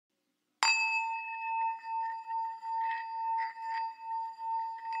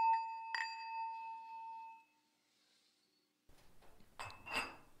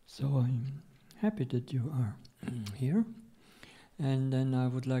So I'm happy that you are here. And then I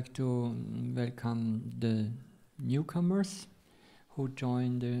would like to welcome the newcomers who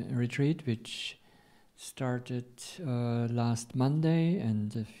joined the retreat, which started last Monday,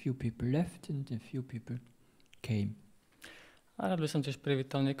 and a few people left and a few people came. A rád by som tiež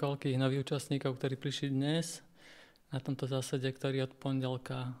privítal niekoľkých nových účastníkov, ktorí prišli dnes na tomto zásade, ktorí od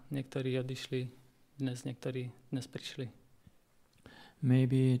pondelka, niektorí odišli dnes, niektorí dnes prišli.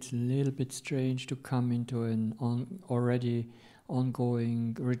 Maybe it's a little bit strange to come into an already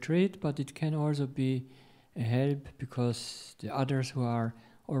ongoing retreat, but it can also be a help because the others who are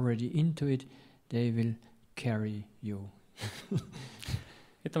already into it, they will carry you.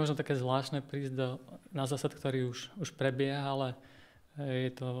 Je to možno také zvláštne prísť na zásad, ktorý už prebieha, ale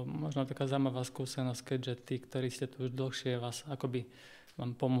je to možno taká zaujímavá skúsenosť, keďže tí, ktorí ste tu už dlhšie, vás akoby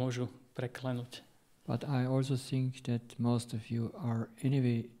vám pomôžu preklenúť. But I also think that most of you are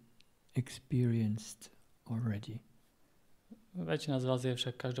anyway experienced already. Väčšina z vás je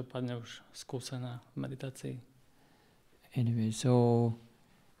však každopádne už skúsená v meditácii. Anyway, so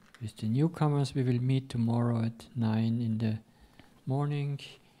with the newcomers we will meet tomorrow at 9 in the morning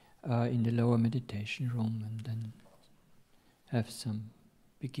in the lower meditation room and then have some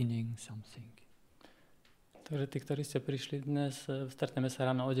beginning something. Takže tí, ktorí ste prišli dnes, stretneme sa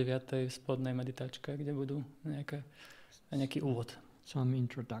ráno o 9:00 v spodnej meditačke, kde budú nejaký úvod. Some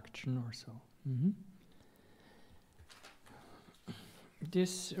introduction or so. Mm-hmm.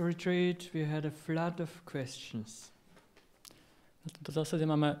 This retreat we had a flood of questions. Na tomto zásade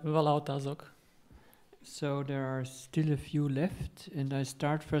máme veľa otázok. So there are still a few left and I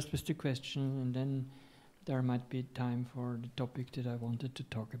start first with the question and then there might be time for the topic that I wanted to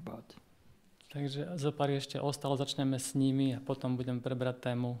talk about. Takže zo pár ešte ostalo, začneme s nimi a potom budem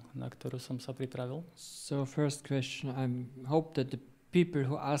prebrať tému, na ktorú som sa pripravil. So first question, I hope that the people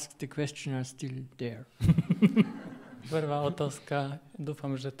who asked the question are still there. Prvá otázka,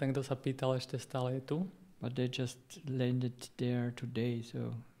 dúfam, že ten, kto sa pýtal, ešte stále je tu. But they just landed there today,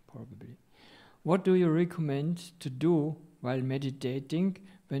 so probably. What do you recommend to do while meditating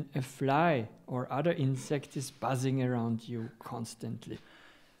when a fly or other insect is buzzing around you constantly?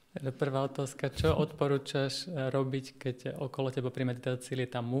 Prvá otázka, čo odporúčaš robiť, keď okolo teba pri meditácii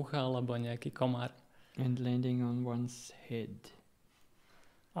lieta mucha alebo nejaký komár? And landing on one's head.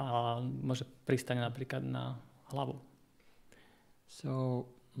 A môže pristať napríklad na hlavu. So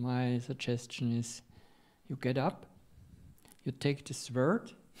my suggestion is you get up, you take the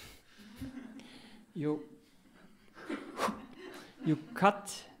sword, you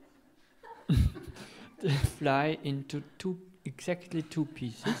cut the fly into exactly two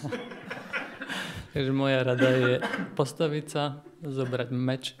pieces. Takže moja rada je postaviť sa, zobrať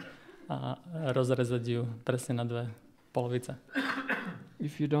meč a rozrezať ju presne na dve polovice.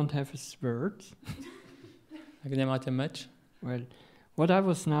 If you don't have a sword, ak nemáte meč, well, what I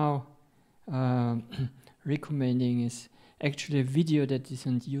was now recommending is actually a video that is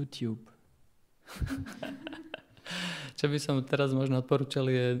on YouTube. Čo by som teraz možno odporúčal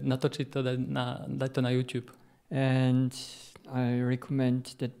je natočiť to, dať to na YouTube. And I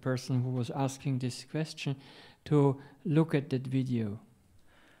recommend that person who was asking this question to look at that video.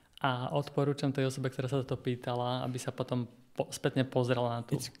 A odporúčam tej osobe, ktorá sa to pýtala, aby sa potom spätne pozrela na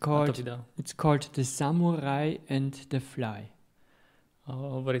to video. It's called The Samurai and the Fly.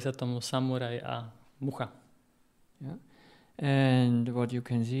 Hovorí sa tomu samuraj a mucha. Yeah. And what you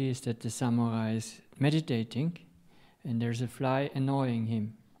can see is that the samurai is meditating and there's a fly annoying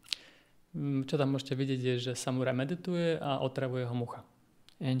him. Čo tam môžete vidieť je, že samuraj medituje a otravuje ho mucha.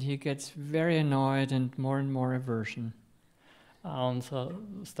 And he gets very annoyed and more aversion. A on sa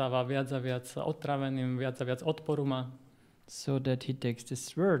stáva viac a viac otraveným, viac a viac odporu má. So that he takes the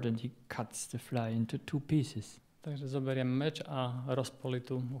sword and he cuts the fly into two pieces. Takže zoberiem meč a rozpolí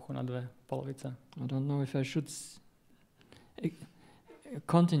tú muchu na dve polovice. I don't know if I should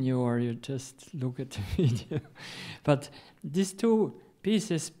continue or you just look at the video. But these two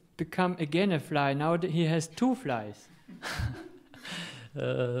pieces become again a fly. Now he has two flies.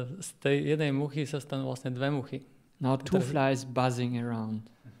 Z tej jednej muchy sa stanú vlastne dve muchy. Now two flies buzzing around.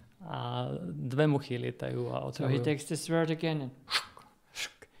 A dve muchy lietajú a otravujú. So he takes the sword again and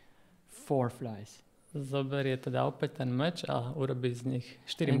four flies. Zoberie teda opäť ten meč a urobí z nich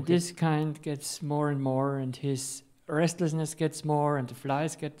 4 muchy. And this kind gets more and more and his restlessness gets more and the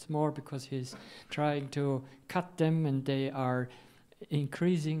flies get more because he's trying to cut them and they are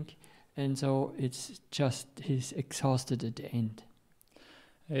increasing and so it's just he's exhausted at the end.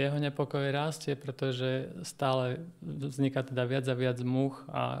 Jeho nepokoj rastie, pretože stále vzniká teda viac a viac múch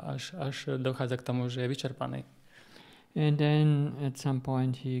a až dochádza k tomu, že je vyčerpaný. And then at some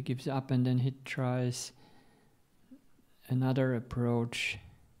point he gives up and then he tries another approach.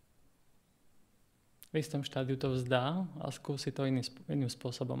 V istom štádiu to vzdá a skúsi to iným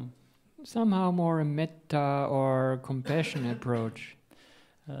spôsobom. Somehow more a metta or compassion approach.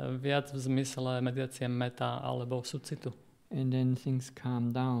 Viac v zmysle meditácie meta alebo súcitu. And then things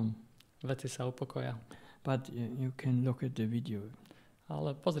calm down. Veci sa upokoja. But you can look at the video.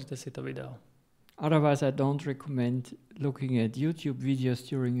 Ale pozrite si to video. Otherwise, I don't recommend looking at YouTube videos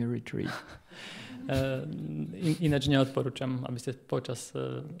during a retreat. Ináč neodporúčam, aby ste počas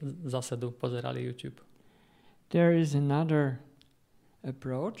zásedu pozerali YouTube. There is another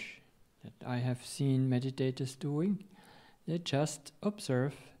approach that I have seen meditators doing. They just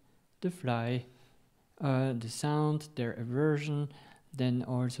observe the fly, the sound, their aversion, then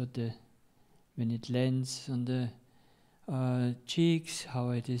also when it lands on the cheeks,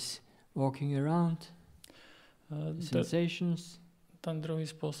 how it is walking around, sensations. Ten druhý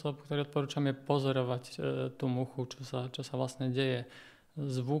spôsob, ktorý odporúčam, je pozorovať tú muchu, čo sa vlastne deje.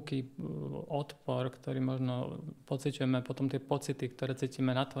 Zvuky, odpor, ktorý možno pociťujeme, potom tie pocity, ktoré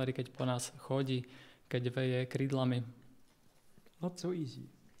cítime na tvári, keď po nás chodí, keď veje krídlami. Not so easy.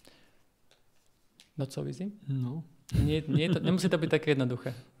 Not so easy? No. Nemusí to byť také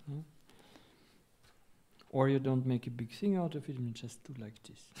jednoduché. No. Or you don't make a big thing out of it, you just do like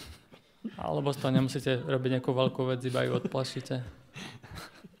this. Alebo z toho nemusíte robiť nejakú veľkú vec, iba ju odplašíte.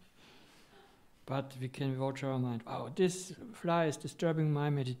 But we can watch our mind. Oh, this fly is disturbing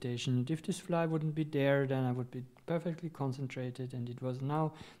my meditation. If this fly wouldn't be there, then I would be perfectly concentrated and it was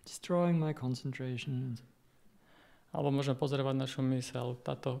now destroying my concentration. Alebo môžeme pozorovať našu myseľ.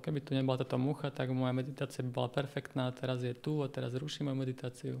 Keby tu nebola táto mucha, tak moja meditácia by bola perfektná. Teraz je tu a teraz ruší moju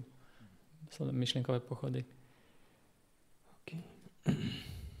meditáciu. Myšlienkové pochody. Okay.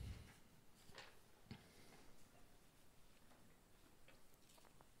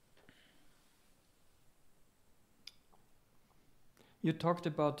 You talked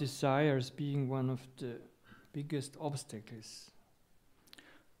about desires being one of the biggest obstacles.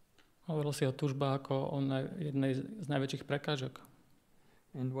 Hovoril si o túžbách ako o jednej z najväčších prekážok.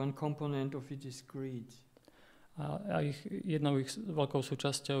 And one component of it is greed. A jednou ich veľkou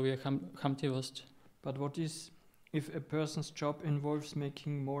súčasťou je chamtivosť. But what is if a person's job involves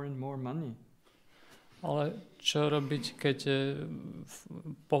making more and more money? Ale čo robiť, keď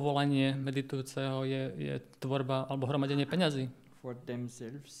povolanie meditujúceho je tvorba alebo hromadenie peňazí? For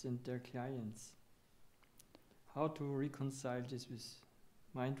themselves and their clients. How to reconcile this with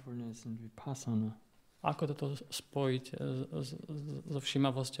mindfulness and Vipassana? Ako toto spojiť so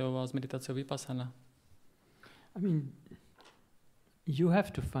všímavosťou a s meditáciou Vipassana? I mean, you have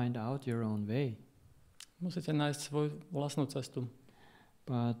to find out your own way. Musíte nájsť svoju vlastnú cestu.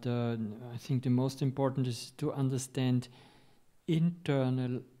 But I think the most important is to understand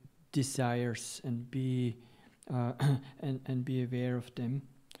internal desires and be aware of them.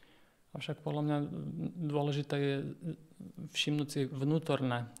 Avšak podľa mňa dôležité je všimnúť si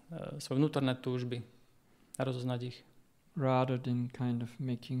svoje vnútorné túžby a rozoznať ich. Rather than kind of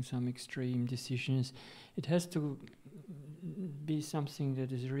making some extreme decisions, it has to be something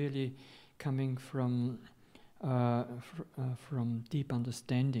that is really coming from deep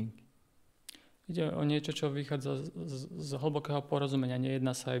understanding. Ide o niečo, čo vychádza z hlbokého porozumenia.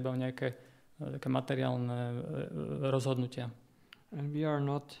 Nejedná sa iba o nejaké také materiálne rozhodnutia. And we are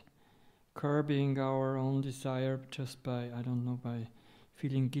not curbing our own desire just by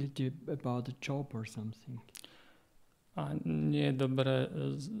feeling guilty about the job or something. A nie je dobré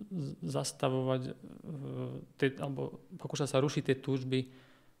zastavovať alebo pokúšať sa rušiť tie túžby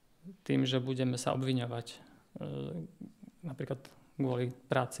tým, že budeme sa obviňovať napríklad kvôli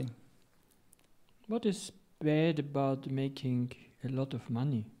práci. What is bad about making a lot of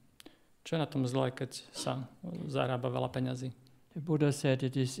money? Čo je na tom zlé, keď sa zarába veľa peňazí? The Buddha said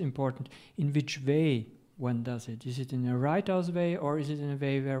it is important in which way one does it. Is it in a righteous way or is it in a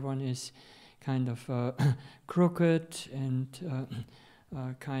way where one is kind of crooked and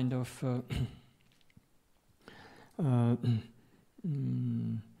kind of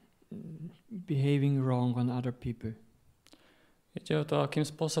behaving wrong on other people? Ide o to, akým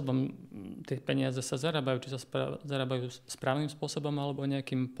spôsobom tie peniaze sa zarábajú. Či sa zarábajú správnym spôsobom alebo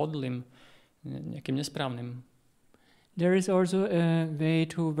nejakým podlým, nejakým nesprávnym. There is also a way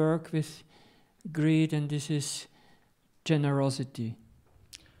to work with greed and this is generosity.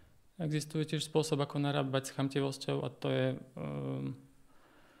 Existuje tiež spôsob, ako narábať s chamtivosťou a to je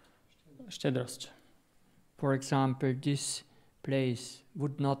štedrosť. For example, this place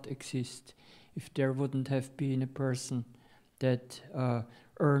would not exist if there wouldn't have been a person that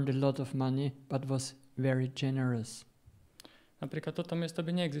earned a lot of money but was very generous. Napríklad toto miesto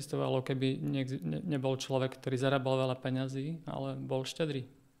by neexistovalo, keby nebol človek, ktorý zarábal veľa peňazí, ale bol štedrý.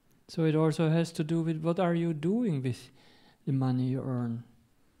 So it also has to do with what are you doing with the money you earn.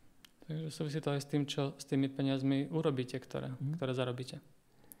 Takže súvisí to aj s tým, čo s tými peniazmi urobíte, ktoré zarobíte.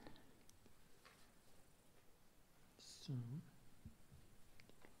 So,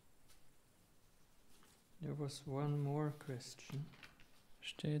 there was one more question.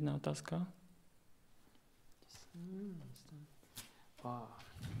 Ešte jedna otázka.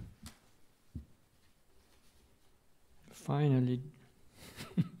 Finally.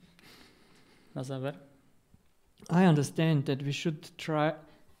 Na záver. I understand that we should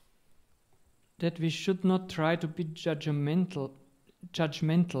not try to be judgmental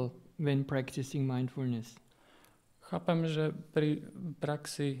when practicing mindfulness. Chápem, že pri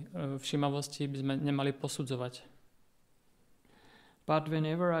praxi všímavosti by sme nemali posudzovať. But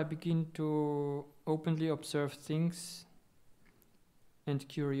whenever I begin to openly observe things and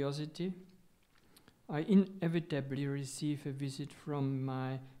curiosity, I inevitably receive a visit from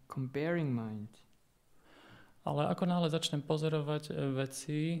my comparing mind. Ale ako náhle začnem pozorovať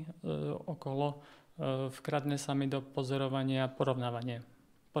veci okolo, vkradne sa mi do pozorovania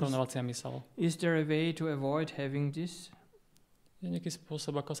porovnávacia mysel. Is there a way to avoid having this? Je nejaký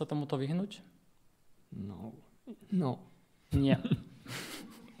spôsob, ako sa tomuto vyhnúť? No. Nie.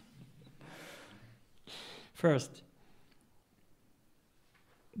 First,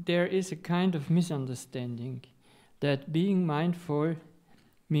 there is a kind of misunderstanding that being mindful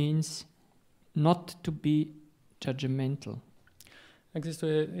means not to be judgmental.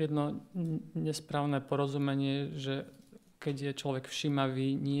 Existuje jedno nesprávne porozumenie, že keď je človek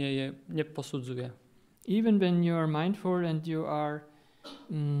všímavý, neposudzuje. Even when you are mindful and you are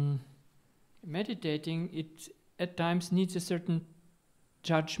meditating, it at times needs a certain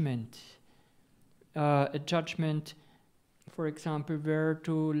judgment. A judgment, for example, where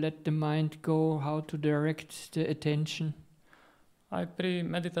to let the mind go, how to direct the attention. Aj pri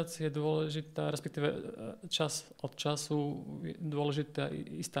meditácii je dôležitá, respektíve čas od času je dôležité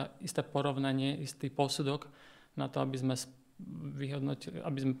isté porovnanie, istý posudok na to, aby sme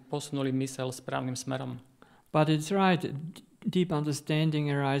posunuli myseľ správnym smerom. But it's right, deep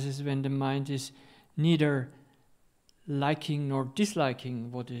understanding arises when the mind is neither liking nor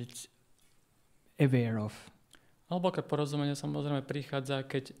disliking what it's aware of. Hlboké porozumenie samozrejme prichádza,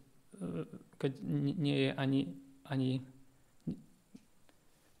 keď nie je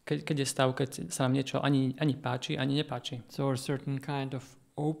keď je stav, keď sa nám niečo ani páči, ani nepáči. So a certain kind of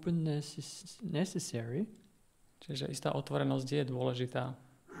openness is necessary. Čiže istá otvorenosť je dôležitá.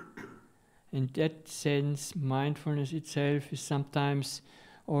 In that sense, mindfulness itself is sometimes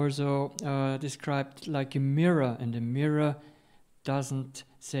also described like a mirror, and a mirror doesn't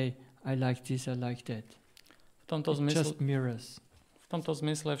say, I like this, I like that. Just mirrors. V tomto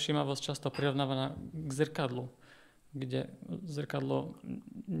zmysle všímavosť často prirovnávaná k zrkadlu, kde zrkadlo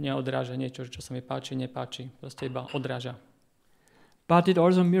neodráža niečo, čo sa mi páči, nepáči. Proste iba odráža. But it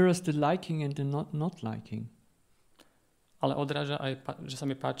also mirrors the liking and the not liking. Ale odráža aj, že sa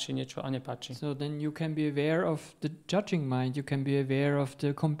mi páči niečo a nepáči. So then you can be aware of the judging mind, you can be aware of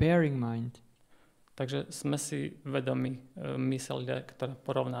the comparing mind. Takže sme si vedomi mysle, ktorá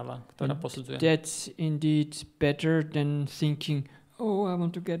porovnáva, ktorá posudzuje. That's indeed better than thinking, oh, I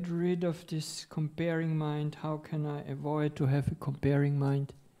want to get rid of this comparing mind. How can I avoid to have a comparing mind?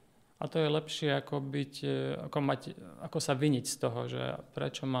 A to je lepšie, ako sa viniť z toho, že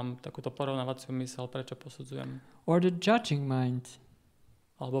prečo mám takúto porovnávaciu myseľ, prečo posudzujem. Or the judging mind.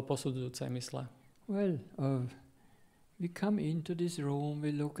 Alebo posudzujúcej mysle. Well, we come into this room,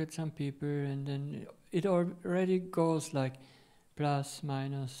 we look at some people, and then it already goes like plus,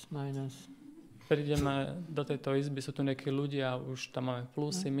 minus. Prídeme do tejto izby, sú tu nejakí ľudia, už tam máme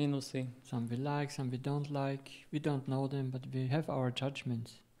plusy, minusy. Some we like, some we don't like. We don't know them, but we have our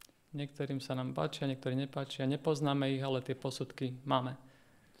judgments. Niektorým sa nám páčia, niektorí nepáčia. Nepoznáme ich, ale tie posudky máme.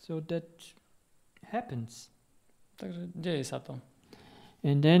 So that happens. Takže deje sa to.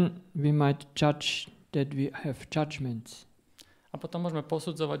 And then we might judge that we have judgments. A potom môžeme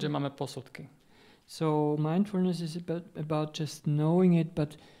posudzovať, že máme posudky. So mindfulness is about just knowing it,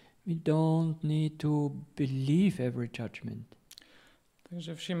 but we don't need to believe every judgment.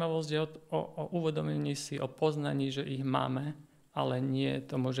 Takže všímavosť je o uvedomení si, o poznaní, že ich máme, ale nie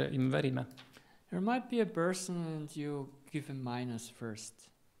tomu, že im veríme. There might be a person and you give a minus first.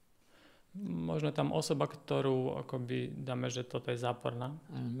 Možno tam osoba, ktorú akoby dáme, že toto je záporná.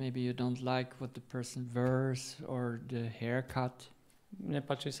 And maybe you don't like what the person wears or the haircut.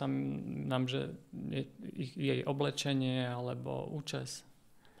 Nepáči sa nám, že jej oblečenie alebo účes.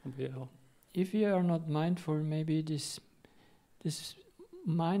 Jeho. If you are not mindful, maybe this this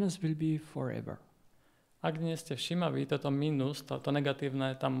minus will be forever. Ak nie ste všímaví, toto mínus, to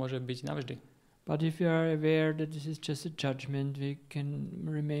negatívne tam môže byť navždy. But if you are aware that this is just a judgment, we can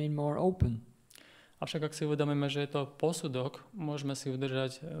remain more open. Avšak ak si uvedomíme, že je to posudok, môžeme si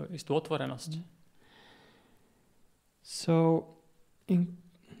udržať istú otvorenosť. So, in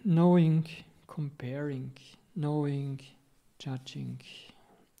knowing, comparing, knowing, judging,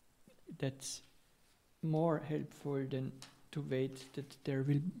 that's more helpful than to wait that there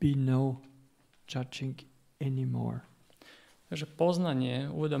will be no judging anymore. Takže poznanie,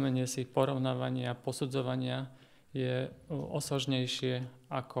 uvedomenie si porovnávania, posudzovania je osožnejšie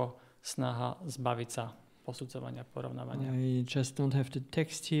ako snaha zbaviť sa posudzovania, porovnávania. I just don't have the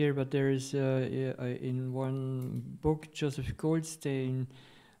text here, but there is in one book Joseph Goldstein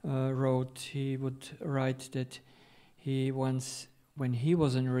wrote, he would write that he once, when he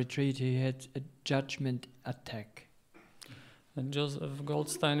was on retreat, he had a judgment attack. Joseph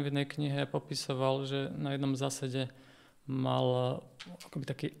Goldstein v jednej knihe popisoval, že na jednom zásede mal akoby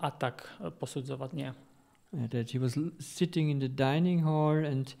taký atak posudzovania. That he was sitting in the dining hall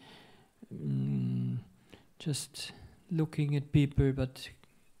and just looking at people, but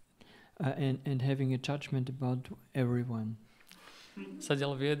and having a judgment about everyone.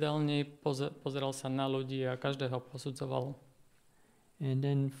 Sedel v jedálni, pozeral sa na ľudí a každého posudzoval. And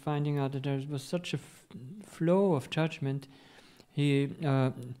then finding out that there was such a flow of judgment, he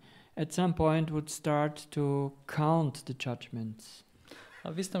at some point would start to count the judgments.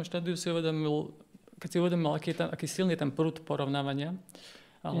 A v istom štádiu si uvedomil, keď si uvedomil, aký silný ten prúd porovnávania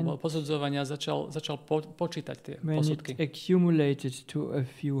alebo posudzovania, začal počítať tie posudky. When it accumulated to a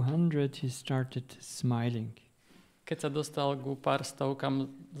few hundred, he started smiling. Keď sa dostal ku pár stovkám,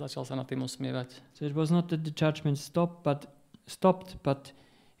 začal sa nad tým usmievať. So it was not that the judgment stopped, but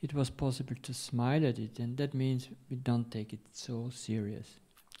it was possible to smile at it, and that means we don't take it so serious.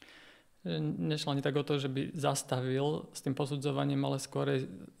 Nešlo ani tak o to, že by zastavil s tým posudzovaním, ale skôr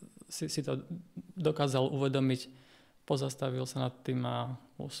si to dokázal uvedomiť, pozastavil sa nad tým a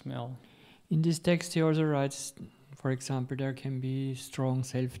usmial. In this text he also writes, for example, there can be strong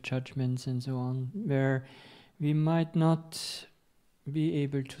self-judgments and so on, where we might not be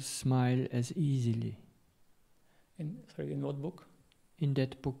able to smile as easily. In what book? In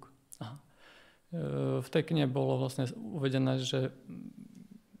that book. Aha. V tej knihe bolo vlastne uvedené, že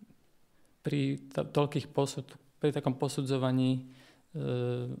pri takom posudzovaní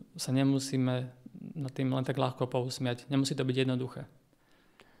sa nemusíme nad tým len tak ľahko pousmiať. Nemusí to byť jednoduché.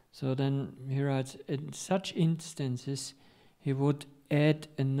 So then he writes, in such instances he would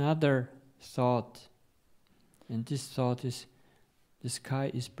add another thought. And this thought is, the sky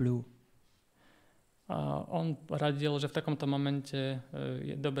is blue. A on radil, že v takomto momente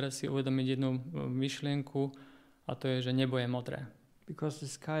je dobre si uvedomiť jednu myšlienku, a to je, že nebo je modré. Because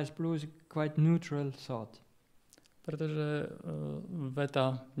the sky is blue is a quite neutral thought. Pretože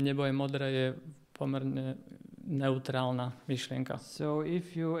veta nebo je modré je pomerne neutrálna myšlienka. So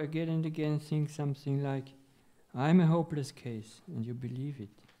if you again and again think something like, I'm a hopeless case, and you believe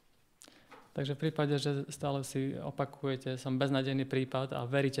it. Takže v prípade, že stále si opakujete, som beznadejný prípad a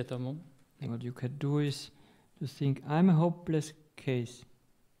veríte tomu, what you can do is to think, I'm a hopeless case,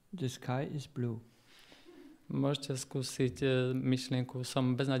 the sky is blue. Môžete skúsiť myšlienku,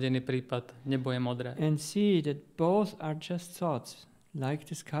 som beznadejný prípad, nebo je modré. And see that both are just thoughts.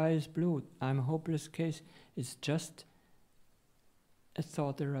 Like the sky is blue, I'm a hopeless case, it's just a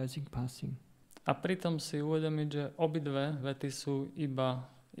thought arising, passing. A pritom si uvedomiť, že obidve vety sú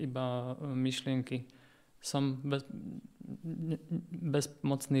iba myšlienky. Som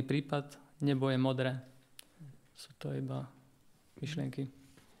bezmocný prípad, nebo je modré. Sú to iba myšlienky.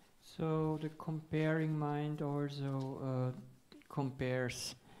 So the comparing mind also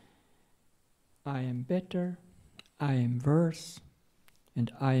compares I am better, I am worse,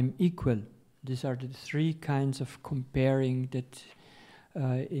 and I am equal. These are the three kinds of comparing that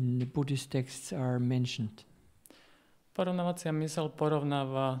in the Buddhist texts are mentioned. Porovnávacia myseľ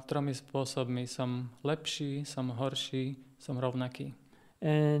porovnáva tromi spôsobmi. Som lepší, som horší, som rovnaký.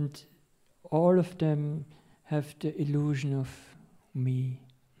 And all of them have the illusion of me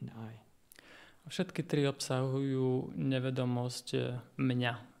and I. Všetky tri obsahujú nevedomosť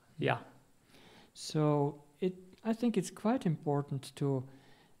mňa, ja. So I think it's quite important to,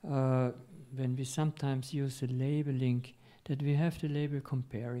 when we sometimes use the labeling, that we have the label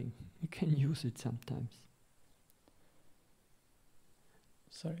comparing. You can use it sometimes.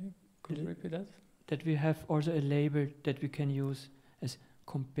 Sorry, could you repeat that? That we have also a label that we can use as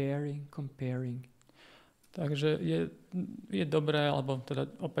comparing. Takže je dobré, alebo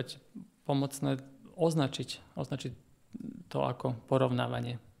teda opäť pomocné označiť to ako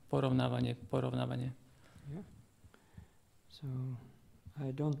porovnávanie. Yeah. So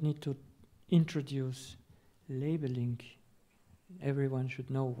I don't need to introduce labeling. Everyone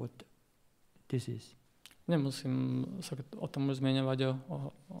should know what this is. Nemusím sa o tom už zmieňovať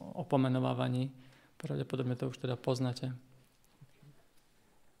o pomenovávaní. Pravdepodobne to už teda poznáte.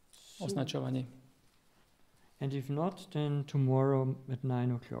 Označovanie. And if not, then tomorrow at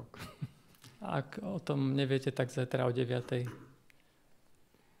 9:00. Ak o tom neviete, tak zajtra o 9:00.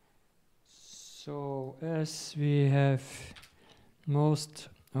 So as we have,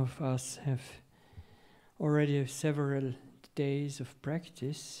 most of us have already several days of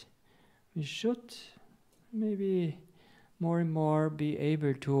practice, we should maybe more and more be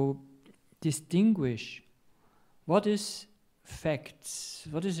able to distinguish what is facts,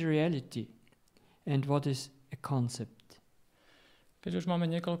 what is reality, and what is a concept. Keď už máme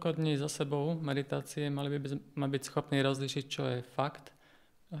niekoľko dní za sebou meditácie, mali by sme byť schopní rozlíšiť, čo je fakt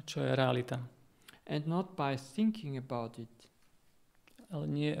a čo je realita. And not by thinking about it. Ale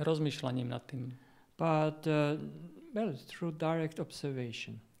nie rozmýšľaním nad tým. But through direct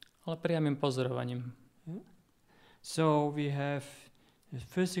observation. Ale priamym pozorovaním. Yeah? So we have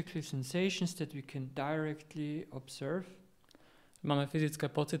physical sensations that we can directly observe. Máme fyzické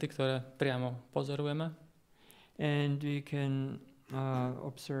pocity, ktoré priamo pozorujeme. And we can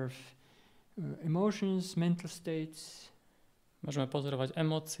observe emotions, mental states. Môžeme pozorovať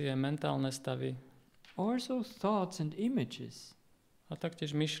emócie, mentálne stavy. Also thoughts and images. A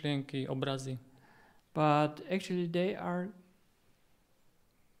taktiež myšlienky, obrazy. But actually they are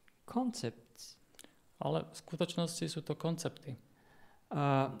concepts. Ale v skutočnosti sú to koncepty.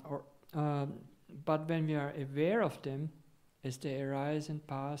 But when we are aware of them, as they arise and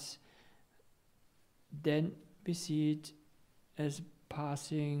pass, then we see it as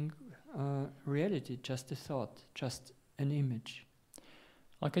passing reality, just a thought, just an image.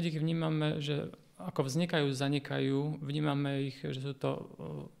 Ale keď ich vnímame, že ako vznikajú, zanikajú, vnímame ich, že sú to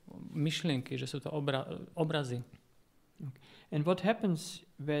myšlienky, že sú to obrazy. Okay. And what happens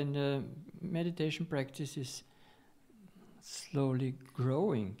when meditation practice is slowly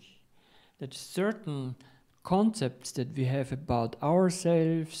growing? That certain concepts that we have about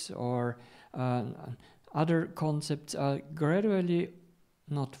ourselves or other concepts are gradually,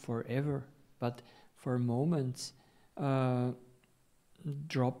 not forever, but for moments,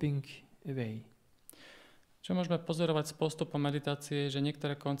 dropping away. Čo môžeme pozorovať s postupom meditácie, že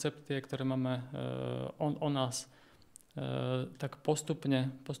niektoré koncepty, ktoré máme o nás, tak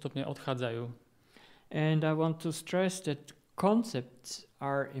postupne odchádzajú. And I want to stress that concepts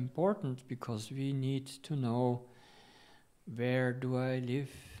are important because we need to know where do I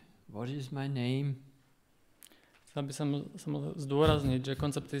live, what is my name. Chcel by som zdôrazniť, že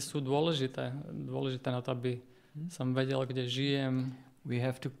koncepty sú dôležité na to, aby som vedel, kde žijem. We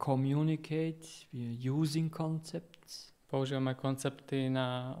have to communicate, we are using concepts. Používame koncepty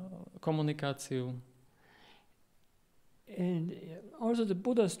na komunikáciu. And also the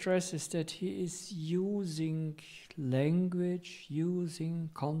Buddha stresses that he is using language, using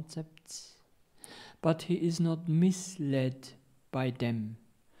concepts, but he is not misled by them.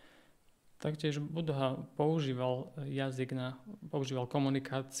 Taktiež Buddha používal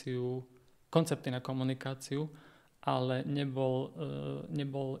komunikáciu, koncepty na komunikáciu, ale nebol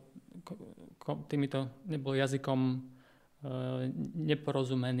jazykom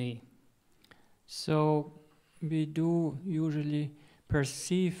neporozumený. So we do usually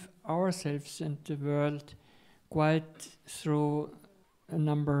perceive ourselves and the world quite through a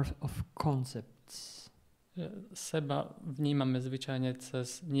number of concepts. Seba vnímame zvyčajne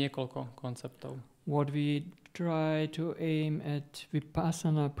cez niekoľko konceptov. What we try to aim at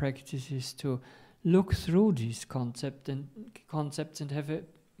Vipassana practice is to look through these concepts and have a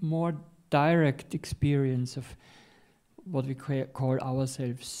more direct experience of what we call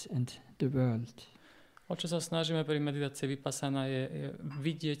ourselves and the world. O čo sa snažíme pri meditácii Vipassana je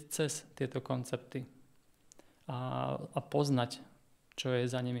vidieť cez tieto koncepty a poznať, čo je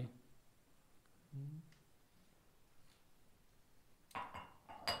za nimi.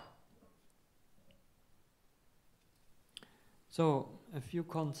 So, a few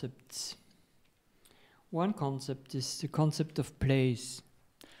concepts. One concept is the concept of place.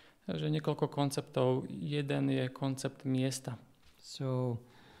 Takže niekoľko konceptov. Jeden je koncept miesta. So,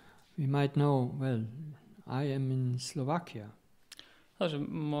 we might know, well, I am in Slovakia. Takže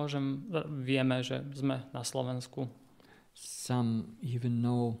vieme, že sme na Slovensku. Some even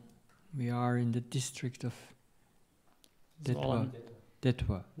know we are in the district of Detva.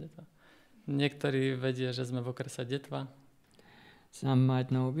 Niektorí vedia, že sme v okrese Detva. Some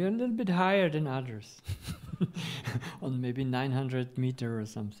might know we are a little bit higher than others. on maybe 900 meter or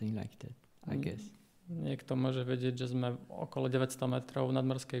something like that, I guess. Niekto môže vedieť, že sme okolo 900 metrov v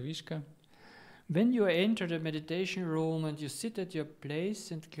nadmorskej výške. When you enter the meditation room and you sit at your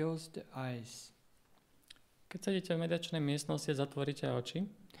place and close the eyes. Keď sedíte v meditačnej miestnosti a zatvoríte oči.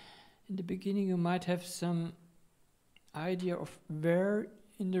 In the beginning you might have some idea of where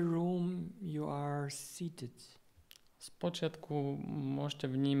in the room you are seated. Spočiatku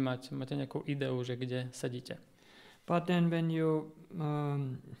môžete vnímať, máte nejakú ideu, že kde sedíte. But then when you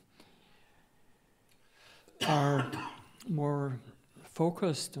are more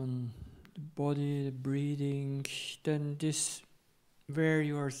focused on the body, the breathing, then this where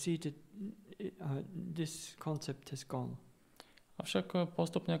you are seated, this concept has gone. Avšak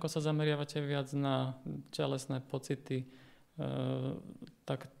postupne, ako sa zameriavate viac na telesné pocity,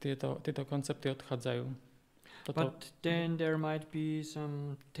 tak tieto koncepty odchádzajú. But then there might be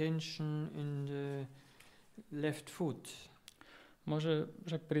some tension in the left foot. Môže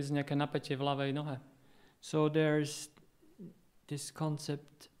však prísť nejaké napätie v ľavej nohe. So there's this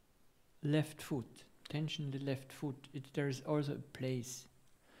concept left foot, tension in the left foot. There's also a place.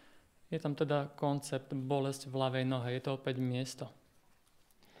 Je tam teda koncept bolesť v ľavej nohe. Je to opäť miesto.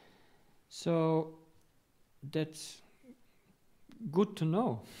 So that's good to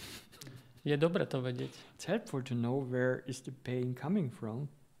know. Je dobre to vedieť. It's helpful to know where is the pain coming from.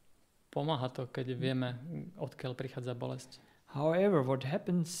 Pomáha to, keď vieme, odkiaľ prichádza bolesť. However, what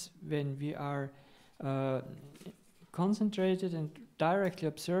happens when we are concentrated and directly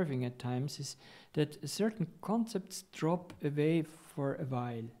observing at times is that certain concepts drop away for a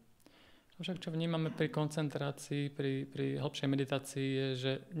while. Však čo vnímame pri koncentrácii, pri hlbšej meditácii je,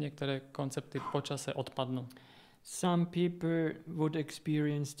 že niektoré koncepty počase odpadnú. Some people would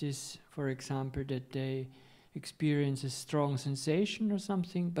experience this, for example, that they experience a strong sensation or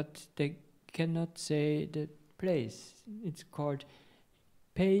something, but they cannot say the place. It's called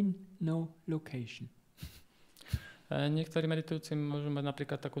pain, no location. Niektorí meditujúci môžu mať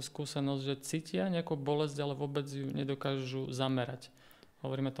napríklad takú skúsenosť, že cítia nejakú bolesť, ale vôbec ju nedokážu zamerať.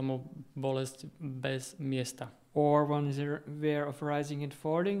 Hovoríme tomu bolesť bez miesta. Or one is aware of rising and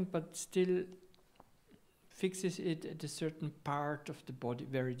falling, but still fixes it at a certain part of the body,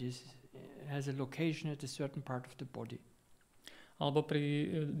 where it is, has a location at a certain part of the body. Alebo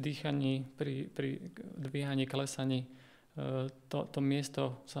pri dýchaní, pri dvíhaní, klesaní, to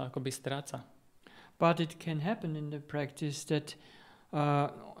miesto sa akoby stráca. But it can happen in the practice that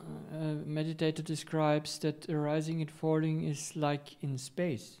a meditator describes that rising and falling is like in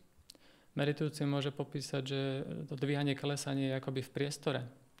space. Meditujúci môže popísať, že to dvíhanie, klesanie je akoby v priestore.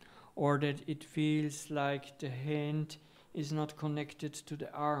 Or that it feels like the hand is not connected to the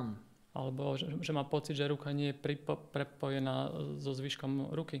arm. Alebo že má pocit, že ruka nie je prepojená so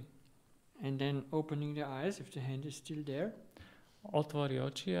zvyškom ruky. And then opening the eyes, if the hand is still there. Otvorí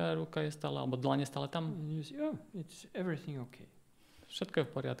oči a ruka je stále, alebo dlane stále tam. And you see, oh, it's everything okay. Všetko je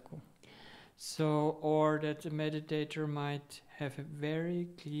v poriadku. So, or that the meditator might have a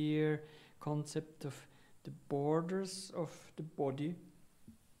very clear concept of the borders of the body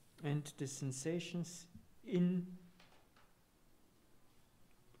and the sensations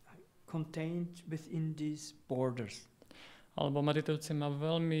contained within these borders. Alebo meditujúci má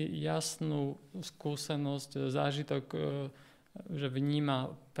veľmi jasnú skúsenosť, zážitok, že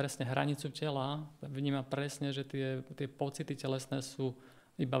vníma presne hranicu tela, vníma presne, že tie pocity telesné sú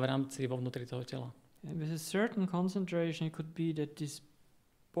iba v rámci vo vnútri toho tela. And with a certain concentration it could be that these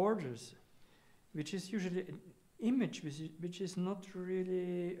borders, which is usually an image which is not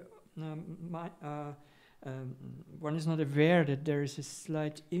really one is not aware that there is a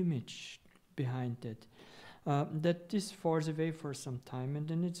slight image behind that. That this falls away for some time, and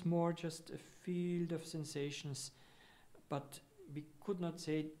then it's more just a field of sensations, but we could not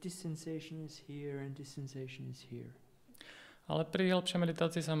say this sensation is here and this sensation is here. Ale pri hĺbšej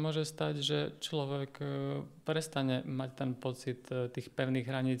meditácii sa môže stať, že človek prestane mať ten pocit tých pevných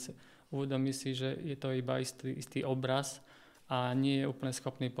hraníc, uvedomí si, že je to iba istý obraz a nie je úplne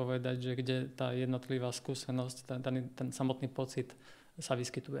schopný povedať, že kde tá jednotlivá skúsenosť, ten samotný pocit sa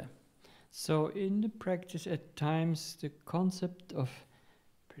vyskytuje. So in the practice at times the concept of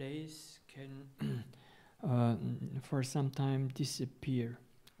place can for some time disappear,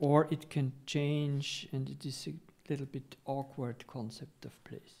 or it can change and it is a little bit awkward concept of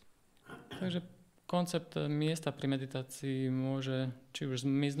place. Takže koncept miesta pri meditácii môže či už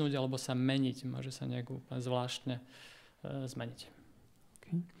zmiznúť alebo sa meniť, môže sa nejak úplne zvláštne zmeniť.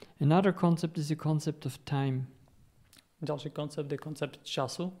 Okay. Another concept is the concept of time. Ďalší koncept je koncept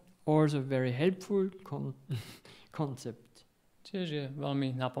času. Also very helpful concept. tiež je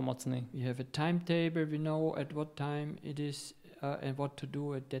veľmi napomocný. We have a timetable, we know at what time it is and what to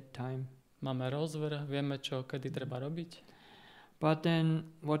do at that time. Máme rozvrh, vieme, čo kedy treba robiť. But then,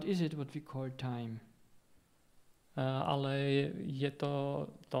 what is it what we call time? Ale je to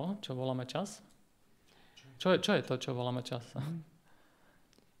to, čo voláme čas? Čo je to, čo voláme čas?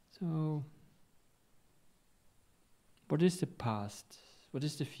 So, what is the past? What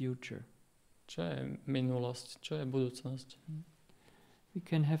is the future? Čo je minulosť? Čo je budúcnosť? We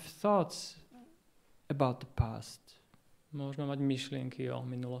can have thoughts about the past. Môžeme mať myšlienky o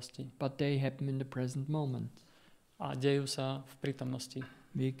minulosti. But they happen in the present moment. A dejú sa v prítomnosti.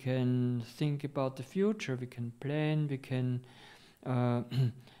 We can think about the future, we can plan, we can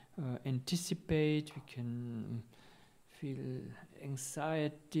anticipate, we can feel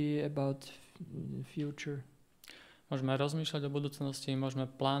anxiety about the future. Môžeme rozmýšľať o budúcnosti, môžeme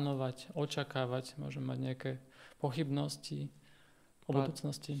plánovať, očakávať, môžeme mať nejaké pochybnosti o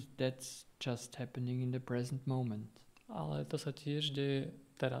budúcnosti. That's just happening in the present moment. Ale to sa tiež deje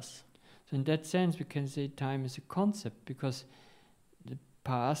teraz. So in that sense we can say time is a concept because the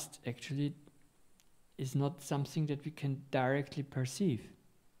past actually is not something that we can directly perceive.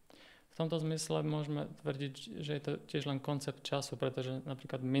 V tomto zmysle môžeme tvrdiť, že je to tiež len koncept času, pretože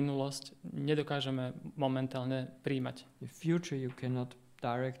napríklad minulosť nedokážeme momentálne príjmať. The future you cannot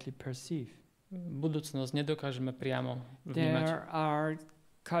directly perceive. Budúcnosť nedokážeme priamo vnímať. There are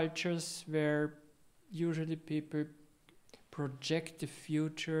cultures where usually people project the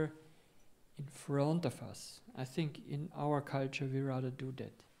future in front of us. I think in our culture we rather do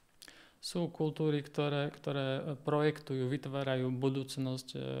that. Sú kultúry, ktoré projektujú, vytvárajú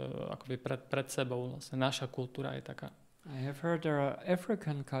budúcnosť akoby pred sebou. Vlastne naša kultúra je taká. I have heard there are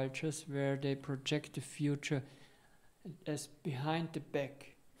African cultures where they project the future as behind the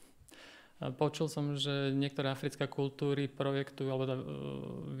back. Počul som, že niektoré africké kultúry projektujú alebo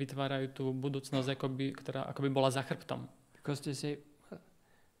vytvárajú tú budúcnosť, ktorá akoby bola za chrbtom. Because they say,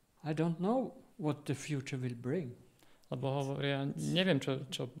 I don't know what the future will bring. Lebo hovoria, neviem,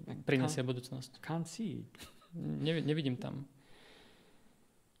 čo prinesie budúcnosť. Can't see it. Nevidím tam.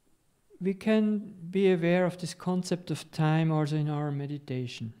 We can be aware of this concept of time also in our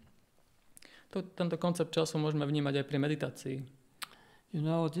meditation. Tento koncept času môžeme vnímať aj pri meditácii. You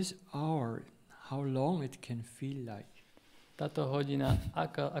know, this hour, how long it can feel like. Táto hodina,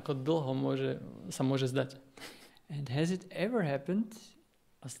 ako dlho sa môže zdať. And has it ever happened?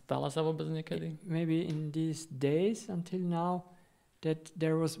 A stala sa vôbec niekedy? Maybe in these days until now that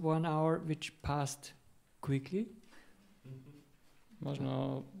there was 1 hour which passed quickly?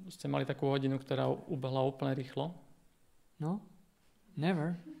 Možno ste mali takú hodinu, ktorá ubehla úplne rýchlo? No?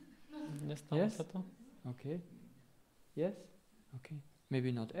 Never? Nestalo sa to? Okay. Yes? Okay.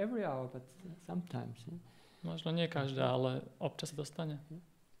 Maybe not every hour, but sometimes. Možno nie každá, ale občas sa to stane.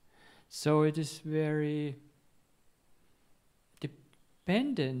 So it is very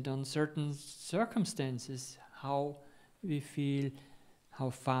dependent on certain circumstances how we feel,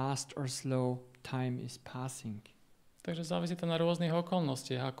 how fast or slow time is passing. Takže závisí to na rôznych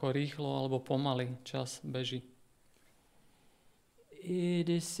okolnostiach, ako rýchlo alebo pomaly čas beží. It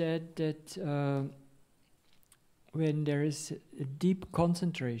is said that when there is a deep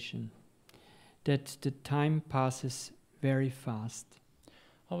concentration, that the time passes very fast.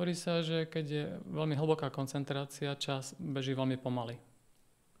 Hovorí sa, že keď je veľmi hlboká koncentrácia, čas beží veľmi pomaly.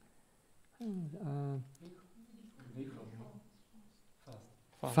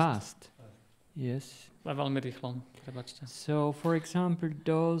 Fast. Yes. Veľmi rýchlo, prepáčte. So, for example,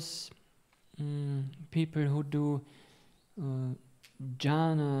 those people who do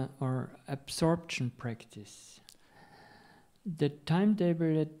jhana or absorption practice, the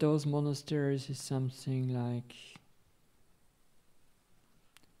timetable at those monasteries is something like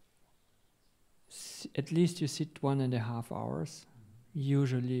at least you sit 1.5 hours,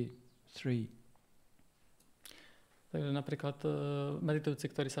 usually 3. Takže napríklad meditujúci,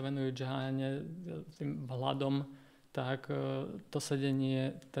 ktorí sa venujú džháne tým vhľadom, tak to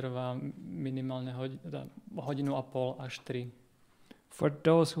sedenie trvá minimálne 1.5 hodinu až 3. For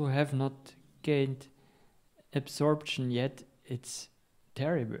those who have not gained absorption yet, it's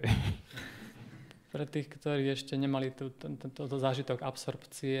terrible. Pre tých, ktorí ešte nemali tento zážitok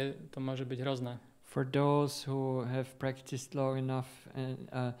absorpcie, to môže byť hrozné. For those who have practiced long enough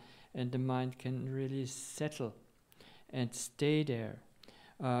and the mind can really settle and stay there,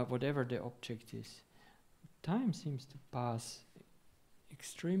 whatever the object is, time seems to pass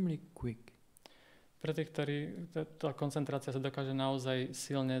extremely quick. Pre tých, ktorí tá koncentrácia sa dokáže naozaj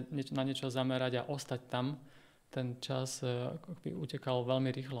silne na niečo zamerať a ostať tam, ten čas by utekal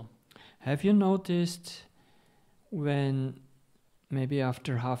veľmi rýchlo. Have you noticed when maybe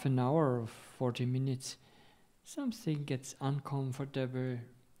after half an hour or 40 minutes, something gets uncomfortable.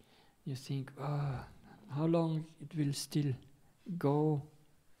 You think, how long it will still go?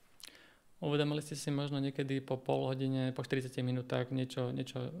 Uvedomili ste si možno niekedy po pol hodine, po 40 minútach niečo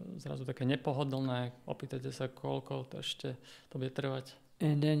zrazu také nepohodlné. Opýtate sa, koľko to ešte to bude trvať.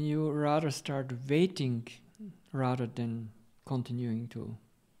 And then you rather start waiting rather than continuing to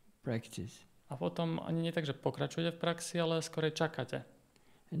practice. A potom ani nie tak, že pokračujete v praxi, ale skôr čakáte.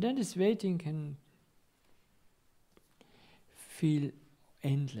 And then this waiting can feel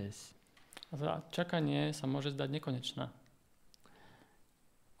endless. A čakanie sa môže zdať nekonečné.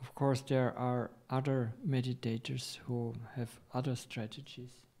 Of course, there are other meditators who have other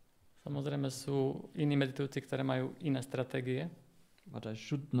strategies. Samozrejme sú iní meditujúci, ktoré majú iné stratégie. But I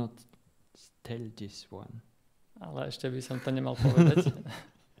should not tell this one. Ale ešte by som to nemal povedať.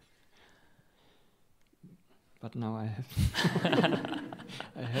 But now I have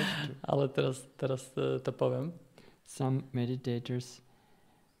I have to. Ale teraz to poviem. Some meditators,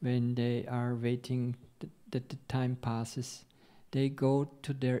 when they are waiting that the time passes, they go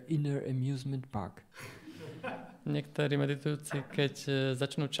to their inner amusement park. Niektorí meditujúci, keď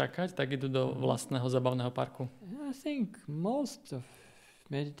začnú čakať, tak idú do vlastného zabavného parku. I think most of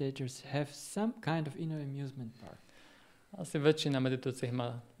meditators have some kind of inner amusement park. Asi väčšina meditujúcich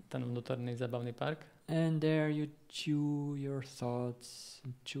má ten vnútorný zabavný park. And there you chew your thoughts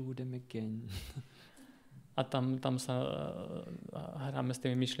and chew them again. A tam sa hráme s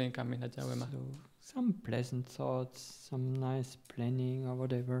tými myšlienkami, naďalujeme. So, some pleasant thoughts, some nice planning or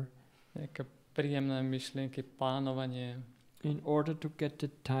whatever. Nejaké príjemné myšlienky, plánovanie. In order to get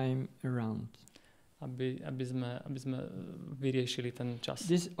the time around. Aby sme vyriešili ten čas.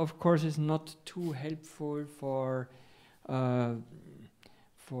 This of course is not too helpful for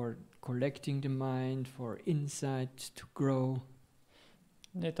collecting the mind, for insight to grow.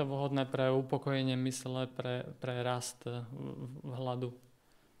 Nie je to vhodné pre upokojenie mysle, pre rast v hladu.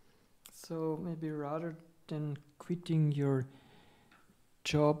 So maybe rather than quitting your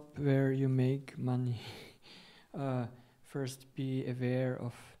job where you make money, first be aware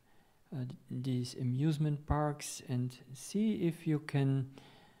of these amusement parks and see if you can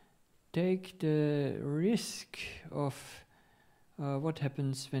take the risk of what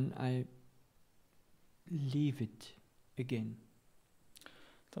happens when I leave it again.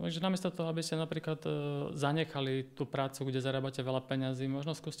 Takže namiesto toho, aby ste napríklad zanechali tú prácu, kde zarábate veľa peňazí,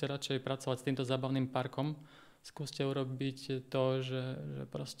 možno skúste radšej pracovať s týmto zábavným parkom. Skúste urobiť to, že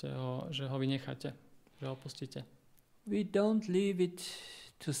proste ho vynecháte, že ho opustíte. We don't leave it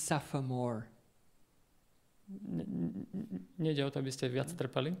to suffer more. Nejde o to, aby ste viac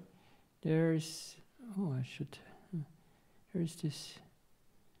trpeli. There is this.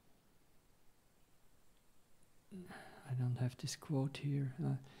 I don't have this quote here.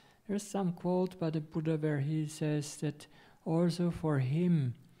 There's some quote by the Buddha where he says that also for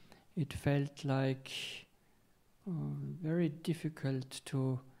him it felt like very difficult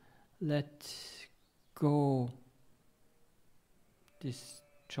to let go this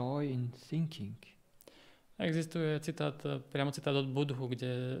joy in thinking. Existuje priamo citát od Budhu,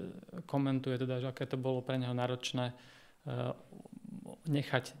 kde komentuje teda, že aké to bolo pre neho náročné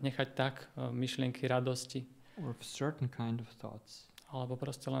nechať tak myšlienky radosti. Or of certain kind of thoughts. Alebo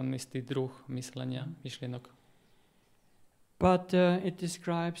proste len istý druh myslenia, myšlienok. But it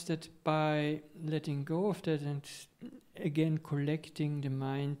describes that by letting go of that and again collecting the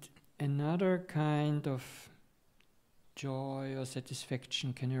mind, another kind of joy or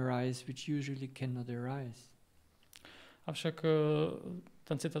satisfaction can arise, which usually cannot arise. Avšak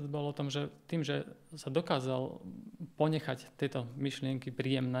ten citát bol o tom, že tým, že sa dokázal ponechať tieto myšlienky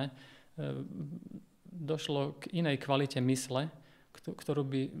príjemné, došlo k inej kvalite mysle, ktorú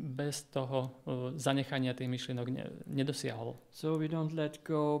by bez toho zanechania tých myšlienok nedosiahol. So we don't let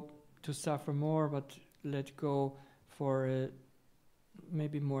go to suffer more, but let go for a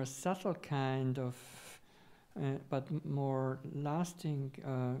maybe more subtle kind of, but more lasting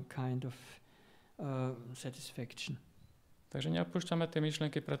kind of satisfaction. Takže neopúšťame tie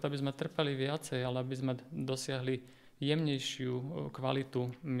myšlienky preto, aby sme trpeli viacej, ale aby sme dosiahli jemnejšiu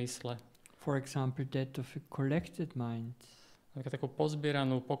kvalitu mysle. For example, that of a collected mind. Takú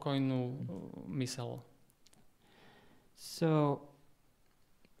pozbieranú, pokojnú mysel. So,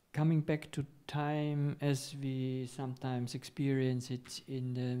 coming back to time as we sometimes experience it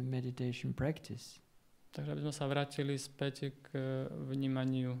in the meditation practice. Takže aby sme sa vrátili späť k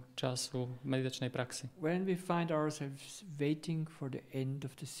vnímaniu času v meditačnej praxi. When we find ourselves waiting for the end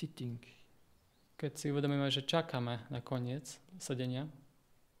of the sitting. Keď si uvedomíme, že čakáme na koniec sedenia.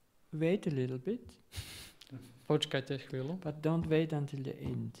 Wait a little bit. Počkajte chvíľu, but don't wait until the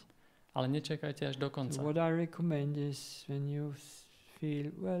end. ale nečakajte až do konca. So what I recommend is when you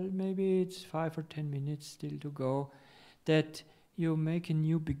feel, well, maybe it's 5 or 10 minutes still to go, that you make a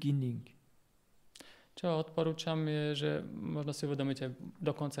new beginning. Čo odporúčam je, že možno si uvedomíte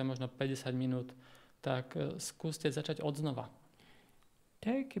dokonca možno 50 minút, tak skúste začať odznova.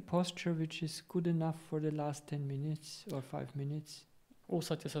 Take a posture which is good enough for the last 10 minutes or 5 minutes.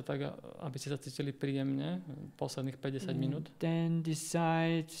 Usaďte sa tak, aby ste sa cítili príjemne posledných 50 minút. Then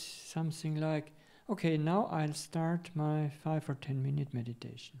decide something like, okay, now I'll start my 5 or 10 minute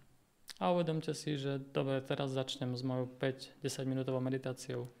meditation. A uvedomte si, že dobre, teraz začnem s mojou 5-10 minútovou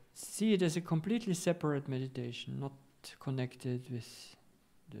meditáciou. See it as a completely separate meditation, not connected with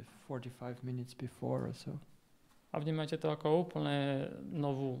the 45 minutes before or so. A vnímajte to ako úplne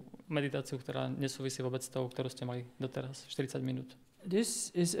novú meditáciu, ktorá nesúvisí vôbec s tou, ktorú ste mali doteraz, 40 minút. This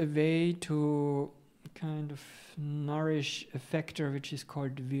is a way to kind of nourish a factor which is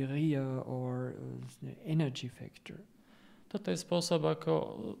called viriya or the energy factor. Toto je spôsob,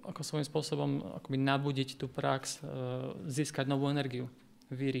 ako svojím spôsobom akoby nabudiť tú prax, získať novú energiu.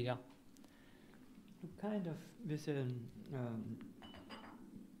 Viriya. Kind of with an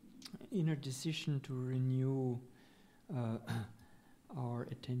inner decision to renew our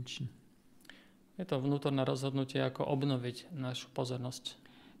attention. Je to vnútorné rozhodnutie, ako obnoviť našu pozornosť.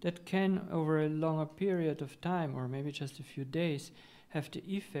 That can, over a longer period of time, or maybe just a few days, have the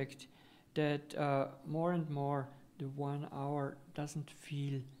effect that more and more the 1 hour doesn't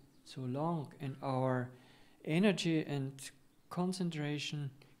feel so long, and our energy and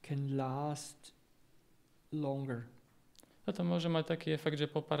concentration can last longer. Toto môže mať taký efekt, že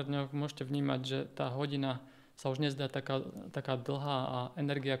po pár dňoch môžete vnímať, že tá hodina sa už nezdá taká dlhá a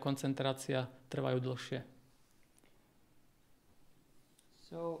energia, koncentrácia trvajú dlhšie.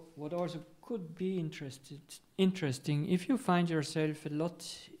 So what also could be interesting if you find yourself a lot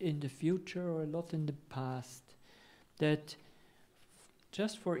in the future or a lot in the past, that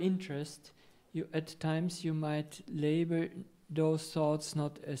just for interest, at times you might label those thoughts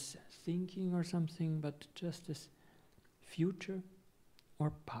not as thinking or something, but just as future or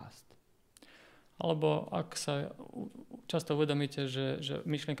past. Alebo ak sa často uvedomíte, že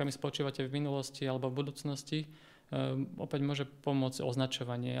myšlienkami spočívate v minulosti alebo v budúcnosti, opäť môže pomôcť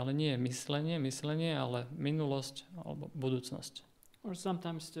označovanie, ale nie myslenie, ale minulosť alebo budúcnosť. Or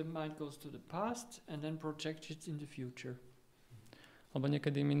sometimes the mind goes to the past and then projects it in the future. Lebo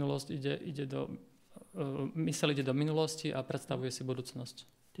niekedy minulosť myseľ ide do minulosti a predstavuje si budúcnosť.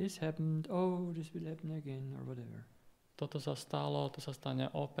 This happened, this will happen again or whatever. Toto sa stalo, to sa stane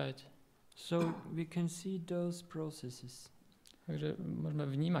opäť. So we can see those processes. Takže môžeme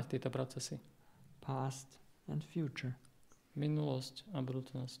vnímať tieto procesy. Past and future. Minulosť a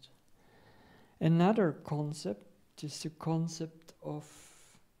budúcnosť. Another concept is the concept of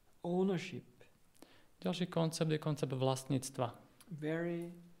ownership. Ďalší koncept je koncept vlastníctva.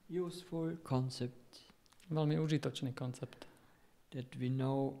 Very useful concept. Veľmi užitočný koncept. That we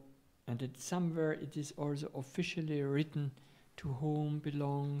know, and that somewhere it is also officially written, to whom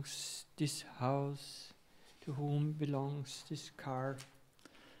belongs this house, to whom belongs this car.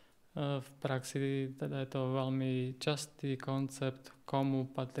 V praxi teda je to veľmi častý koncept, komu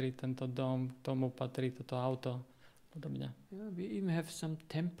patrí tento dom, tomu patrí toto auto, podobne. Yeah, we even have some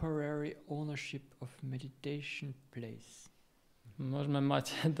temporary ownership of meditation place. Môžeme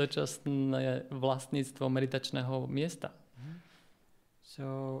mať dočasné vlastníctvo meditačného miesta.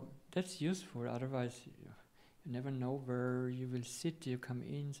 So that's useful, otherwise you never know where you will sit. You come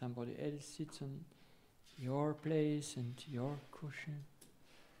in, somebody else sits on your place and your cushion.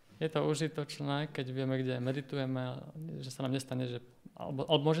 Je to užitočné, keď vieme, kde meditujeme, že sa nám nestane, že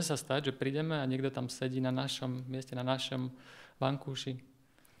alebo môže sa stať, že prídeme a niekto tam sedí na našom mieste, na našom vankúši.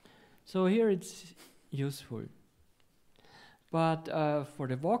 So here it's useful. But for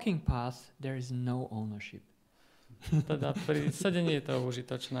the walking path there is no ownership. Teda pri sedení je to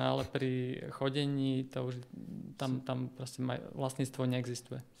užitočné, ale pri chodení to už tam proste vlastníctvo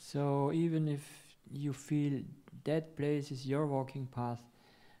neexistuje. So even if you feel that place is your walking path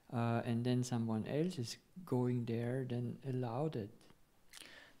and then someone else is going there, then allow that.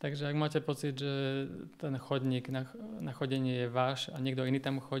 Takže ak máte pocit, že ten chodník na chodenie je váš a niekto iný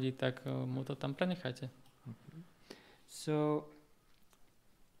tam chodí, tak mu to tam prenechajte. Okay. So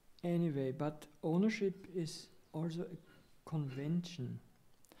anyway, but ownership is also a convention.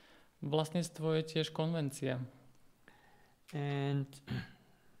 Vlastníctvo je tiež konvencia. And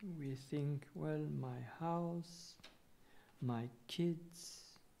we think, well, my house, my kids,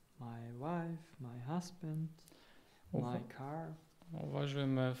 my wife, my husband, my car.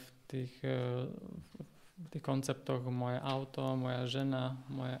 Uvažujeme v v tých konceptoch moje auto, moja žena,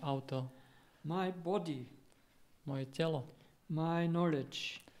 moje auto, my body, moje telo, my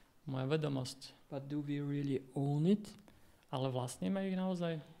knowledge. moja vedomosť. But do we really own it? Ale vlastníme ich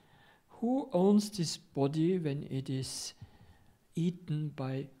naozaj? Who owns this body when it is eaten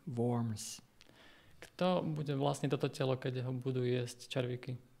by worms? Kto bude vlastniť toto telo, keď ho budú jesť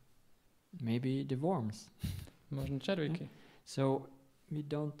červíky? Maybe the worms. Možno červíky. So we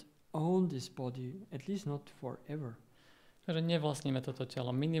don't own this body, at least not forever. Takže nevlastníme toto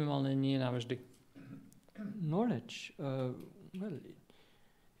telo, minimálne nie navždy. Knowledge,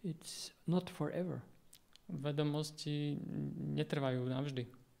 it's not forever. Vedomosti netrvajú navždy.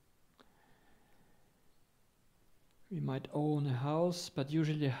 We might own a house, but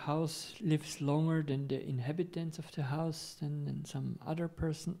usually a house lives longer than the inhabitants of the house, and then some other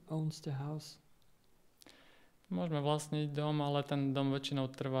person owns the house. Môžeme vlastniť dom, ale ten dom väčšinou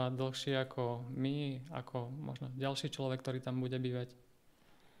trvá dlhšie ako my, ako možno ďalší človek, ktorý tam bude bývať.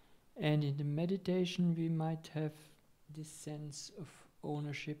 And in the meditation we might have this sense of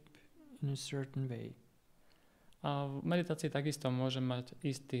ownership in a certain way. A v meditácii takisto môže mať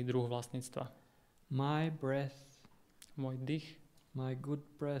istý druh vlastníctva. My breath, Môj dých, my good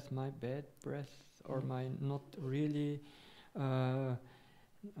breath, my bad breath, or my not really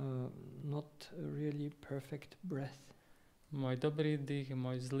perfect breath. môj dobrý dých,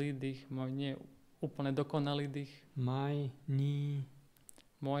 môj zlý dých, môj nie úplne dokonalý dých, My knee,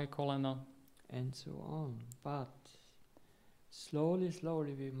 moje koleno. and so on. But slowly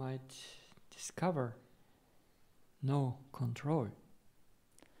we might discover no control.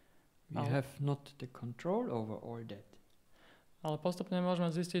 We have not the control over all that. Ale postupne môžeme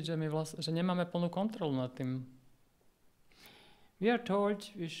zistiť, že nemáme plnú kontrolu nad tým. We are told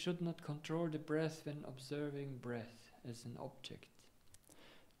we should not control the breath when observing breath as an object.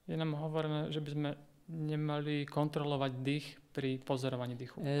 Je nám hovorené, že by sme nemali kontrolovať dých pri pozorovaní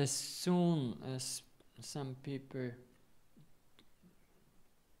dýchu. As soon as some people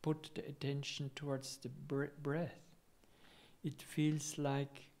put the attention towards the breath, it feels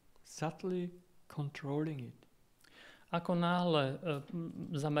like subtly controlling it. Ako náhle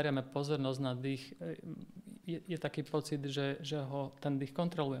zameriame pozornosť na dých, je taký pocit, že ho ten dých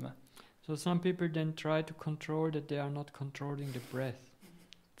kontrolujeme. So some people then try to control that they are not controlling the breath.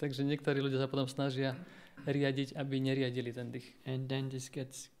 Takže niektorí ľudia sa potom snažia riadiť, aby neriadili ten dých. And then this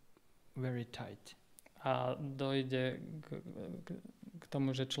gets very tight. A dojde k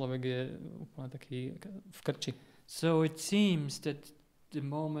tomu, že človek je úplne taký v krči. So it seems that the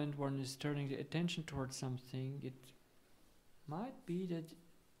moment one is turning the attention towards something, it might be that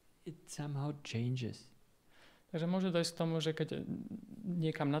it somehow changes. Takže môže dojsť k tomu, že keď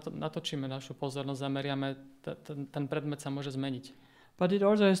niekam natočíme našu pozornosť, zameriame, ten predmet sa môže zmeniť. But it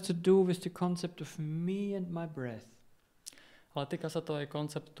also has to do with the concept of me and my breath. Ale týka sa to aj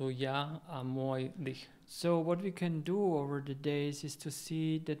konceptu ja a môj dých. So what we can do over the days is to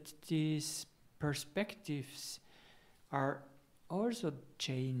see that these perspectives are also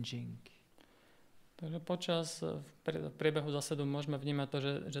changing. Takže počas priebehu zásedu môžeme vnímať to,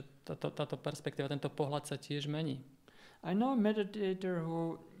 že táto perspektíva, tento pohľad sa tiež mení. I know a meditator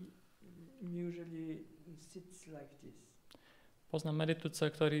who usually sits like this. Poznám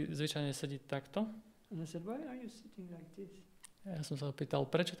meditujúceho, ktorý zvyčajne sedí takto. And I said, why are you sitting like this? Ja som sa opýtal,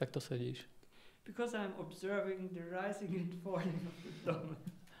 prečo takto sedíš? Because I'm observing the rising and falling of the dome.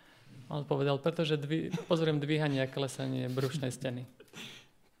 On povedal, pretože pozorujem dvíhanie a klesanie brušnej steny.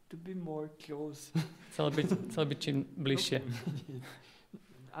 To be more close. Chcel byť čím bližšie.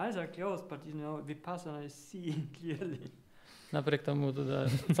 Eyes are closed, but Vipassana is seeing clearly. Napriek tomu,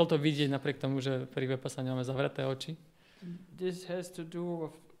 chcel to vidieť napriek tomu, že pri Vipassane máme zavreté oči. This has to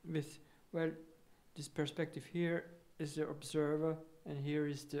do with this perspective here is the observer and here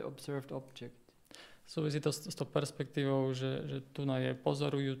is the observed object. Súvisí to s tou perspektívou, že tu je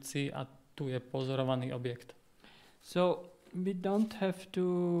pozorujúci a tu je pozorovaný objekt. So we don't have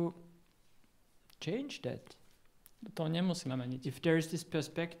to change that. To nemusíme meniť. If there is this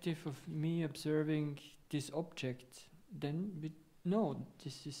perspective of me observing this object, then we know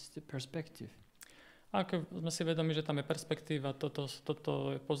this is the perspective. Ak sme si vedomi, že tam je perspektíva, toto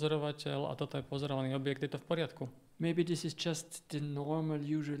je pozorovateľ a toto je pozorovaný objekt, je to v poriadku. Maybe this is just the normal,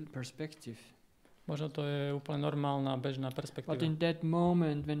 usual perspective. Možno to je úplne normálna, bežná perspektíva. But in that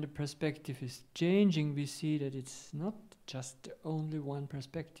moment, when the perspective is changing, we see that it's not just only one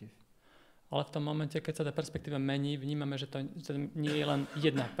perspective. Ale v tom momente, keď sa tá perspektíva mení, vnímame, že to nie je len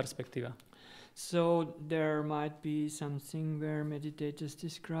jedna perspektíva. So there might be something where meditators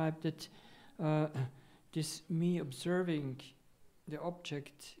describe that this me observing the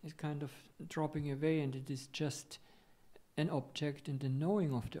object is kind of dropping away and it is just an object and the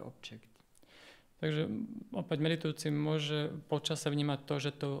knowing of the object. Takže opäť meditujúci môže počase vnímať to,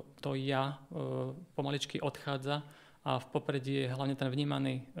 že to ja pomaličky odchádza a v popredí je hlavne ten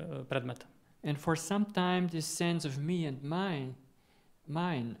vnímaný predmet. And for some time this sense of me and mine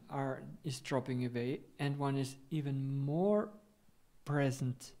is dropping away and one is even more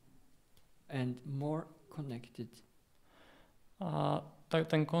present and more connected. A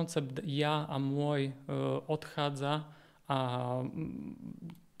ten koncept ja a môj odchádza a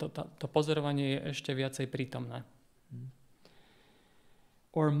to pozorovanie je ešte viacej prítomné.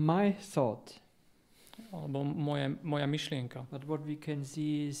 Or my thought. Alebo moja myšlienka. But what we can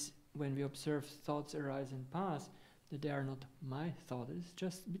see is when we observe thoughts arise and pass, that they are not my thought. It's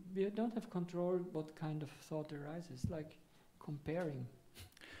just we don't have control what kind of thought arises, like comparing.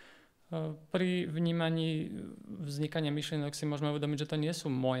 Pri vnímaní vznikania myšlienok si môžeme uvedomiť, že to nie sú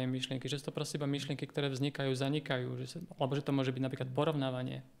moje myšlienky, že sú to proste iba myšlienky, ktoré vznikajú, zanikajú, alebo že to môže byť napríklad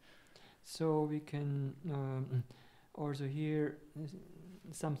porovnávanie. So we can also here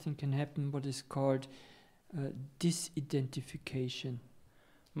something can happen what is called disidentification.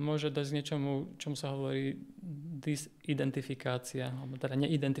 Môže dojsť k niečomu, čomu sa hovorí disidentifikácia, alebo teda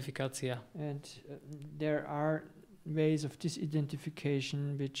neidentifikácia. And there are ways of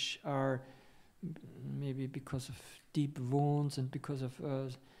disidentification which are maybe because of deep wounds and because of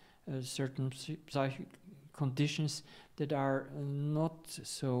certain psychic conditions that are not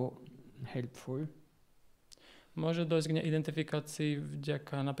so helpful. Môže dojsť k neidentifikácii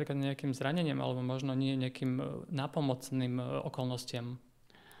vďaka napríklad nejakým zraneniam alebo možno nie nejakým nápomocným okolnostiam.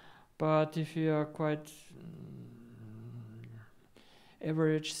 But if you are quite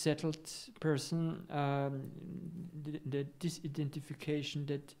average settled person, the disidentification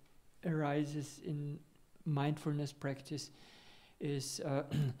that arises in mindfulness practice is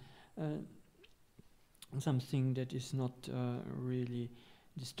something that is not really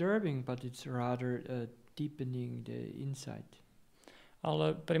disturbing, but it's rather deepening the insight.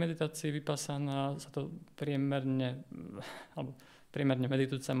 Ale pri meditácii Vipassana sa to priemerne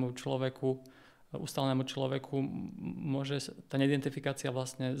meditujúcemu človeku, ustálenému človeku môže tá identifikácia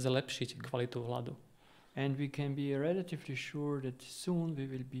vlastne zlepšiť kvalitu vhľadu. And we can be relatively sure that soon we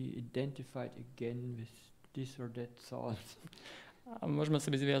will be identified again with this or that thought. A môžeme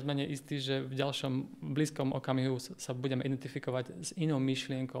si byť viac menej istí, že v ďalšom blízkom okamihu sa budeme identifikovať s inou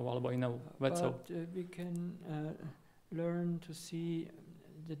myšlienkou alebo inou vecou. But we can learn to see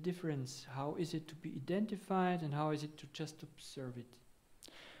the difference. How is it to be identified and how is it to just observe it?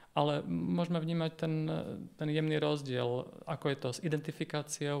 Ale môžeme vnímať ten jemný rozdiel, ako je to s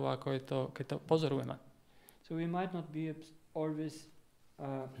identifikáciou a ako je to, keď to pozorujeme. So we might not be always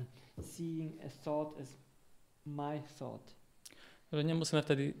seeing a thought as my thought. Že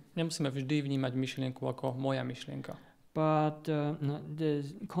nemusíme vždy vnímať myšlienku ako moja myšlienka. But the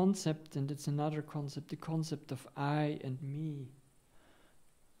concept, and it's another concept, the concept of I and me.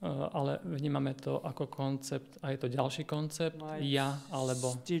 Ale vnímame to ako koncept, a je to ďalší koncept, ja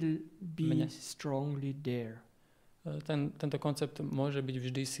alebo still be mne. Strongly there. Tento koncept môže byť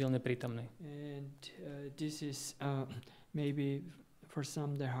vždy silne prítomný. And this is maybe for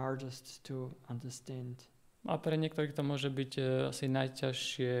some the hardest to understand. A pre niektorých to môže byť asi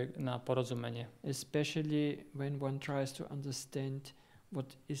najťažšie na porozumenie. Especially when one tries to understand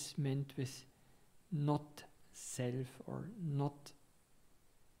what is meant with not self or not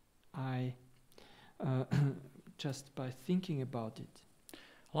I, just by thinking about it.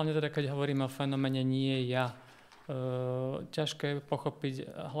 Hlavne teda, keď hovoríme o fenoméne nie ja, ťažké je pochopiť,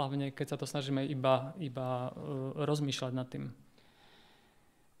 hlavne keď sa to snažíme iba rozmýšľať nad tým.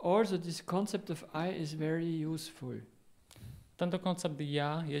 Also, this concept of I is very useful. Tento koncept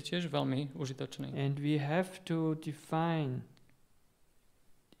ja je tiež veľmi užitočný. And we have to define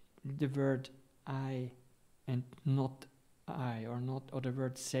the word I and not I, or the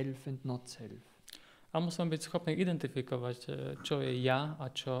word self and not self. A musíme byť schopní identifikovať, čo je ja a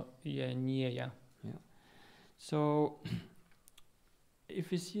čo je nie ja. Yeah. So,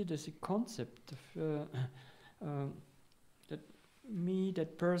 if we see it as a concept of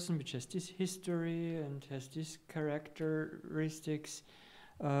that person which has this history and has these characteristics,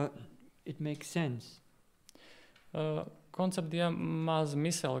 it makes sense. Koncept ja má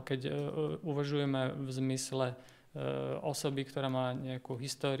zmysel, keď uvažujeme v zmysle osoby, ktorá má nejakú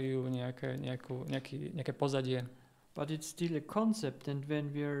históriu, nejaké pozadie. But it's still a concept, and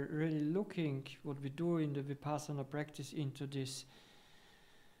when we are really looking what we do in the Vipassana practice into this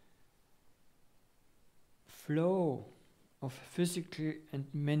flow of physical and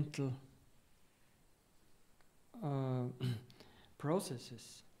mental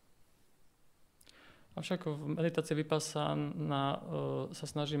processes. Avšak v meditácii Vipassana sa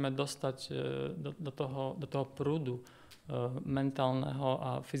snažíme dostať do toho prúdu mentálnych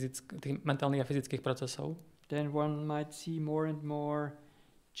a fyzických procesov. Then one might see more and more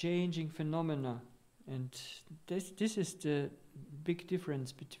changing phenomena. And this is the big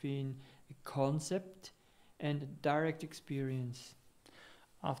difference between a concept and a direct experience.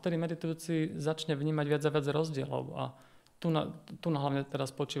 A vtedy meditujúci začne vnímať viac a viac rozdielov. A tu hlavne teraz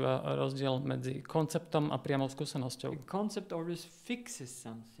spočíva rozdiel medzi konceptom a priamou skúsenosťou. A concept always fixes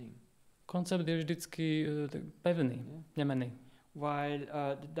something. Koncept je vždycky pevný, nemenný. While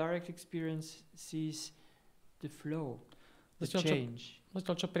the direct experience sees the flow, the change.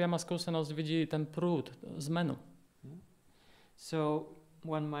 Zatiaľ, čo priama skúsenosť vidí ten prúd, zmenu. So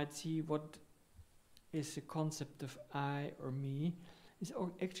one might see what is the concept of I or me is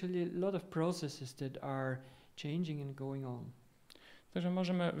actually a lot of processes that are changing and going on. Takže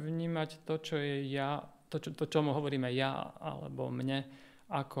môžeme vnímať to, čo je ja, to čomu hovoríme ja alebo mne,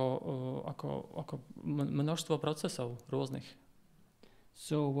 ako množstvo procesov rôznych.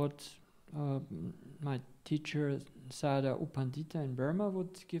 So what my teacher Sada Upandita in Burma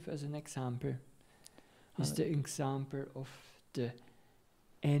would give as an example is the example of the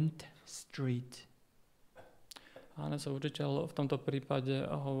end street. Hannesom učiteľ v tomto prípade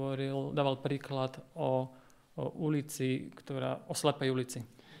dával príklad o ulici, o slepej ulici.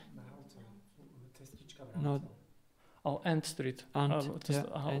 No, End Street. End.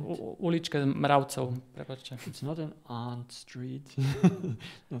 Uličke mravcov, prepáčte. It's not an Ant Street.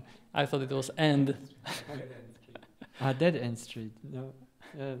 No. I thought it was End. Dead End Street. No.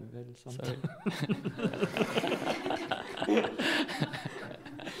 Well, something.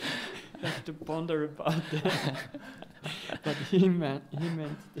 I have to ponder about that. But he meant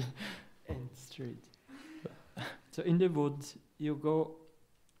the End Street. So in the woods you go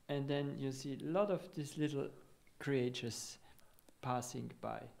and then you see a lot of these little creatures passing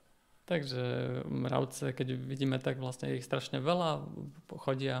by. Takže mravce, keď vidíme, tak vlastne ich strašne veľa,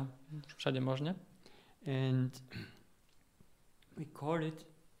 chodia všade možne. And we call it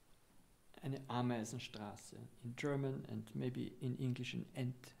eine Ameisenstraße in German and maybe in English an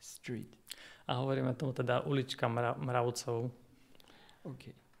Ant Street. A hovoríme tomu teda ulička mravcov.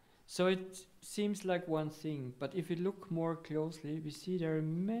 Okay. So it seems like one thing, but if you look more closely, we see there are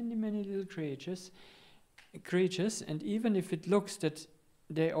many, many little creatures, and even if it looks that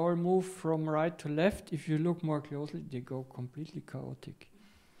they all move from right to left, if you look more closely, they go completely chaotic.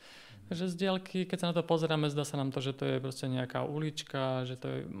 Takže z diaľky, keď sa na to pozeráme, zdá sa nám to, že to je proste nejaká ulička, že to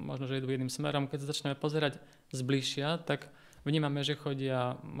je možno, že idú jedným smerom. Keď sa začneme pozerať zbližšia, tak vnímame, že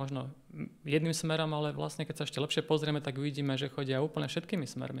chodia možno jedným smerom, ale vlastne keď sa ešte lepšie pozrieme, tak vidíme, že chodia úplne všetkými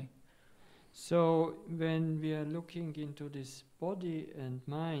smermi. So when we are looking into this body and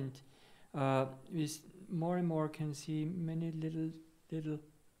mind, we more and more can see many little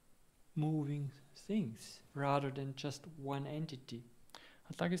moving things rather than just one entity.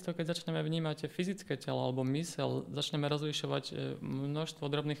 A takisto, keď začneme vnímať fyzické telo alebo myseľ, začneme rozlišovať množstvo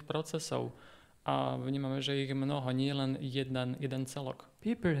drobných procesov a vnímame, že ich mnoho, nie len jeden celok.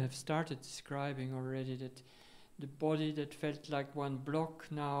 People have started describing already that the body that felt like one block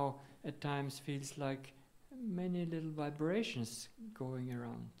now at times feels like many little vibrations going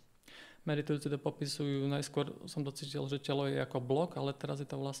around. Meditujúci to popisujú, najskôr som to cítil, že telo je ako blok, ale teraz je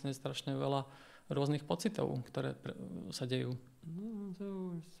to vlastne strašne veľa rôznych pocitov, ktoré sa dejú. No,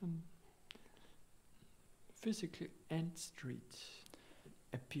 so some physical end street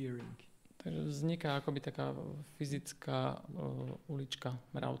appearing. Takže vzniká akoby taká fyzická ulička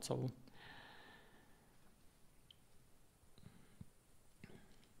mravcov.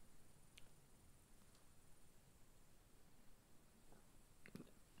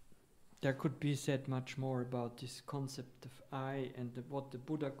 There could be said much more about this concept of I and what the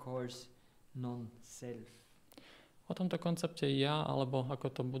Buddha calls non-self. O tomto koncepte ja, alebo ako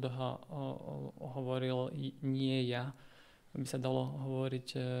to Buddha hovoril, nie ja, by sa dalo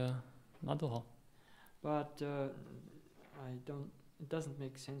hovoriť nadlho. But it doesn't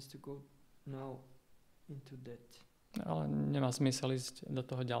make sense to go now into that. Ale nemá zmysel ísť do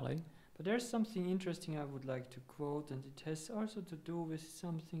toho ďalej. But there's something interesting I would like to quote, and it has also to do with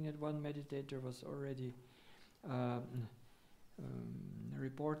something that one meditator was already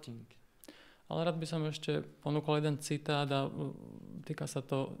reporting. Ale rád by som ešte ponúkol jeden citát a týka sa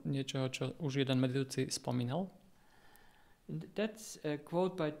to niečoho, čo už jeden meditujúci spomínal. And that's a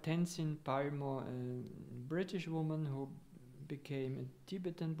quote by Tenzin Palmo, a British woman who became a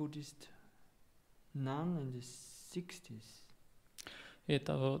Tibetan Buddhist nun in the 60s. Je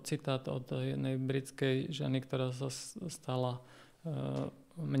to citát od jednej britskej ženy, ktorá sa stala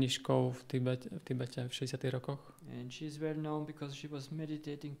mníškou v Tibete v 60. rokoch. And she's well known because she was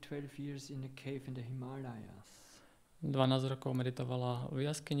meditating 12 years in a cave in the Himalayas. 12 rokov meditovala v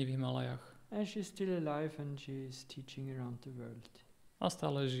jaskyni v Himalajach. And she's still alive and she's teaching around the world. A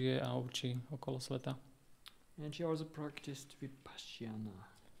stále žije a učí okolo sveta. And she also practiced Vipassana.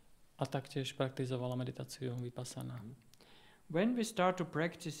 A taktiež praktizovala meditáciu Vipassana. When we start to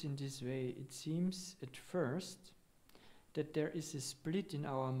practice in this way, it seems at first that there is a split in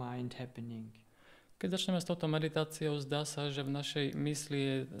our mind happening. Keď začneme s touto meditáciou, zdá sa, že v našej mysli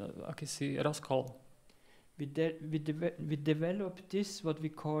je akýsi rozkol. We develop this what we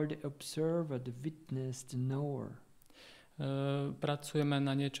call the observer, the witness, the knower. Pracujeme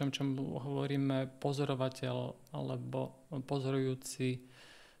na niečom, čo hovoríme pozorovateľ alebo pozorujúci,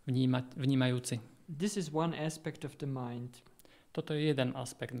 vnímajúci. This is one aspect of the mind. Toto je jeden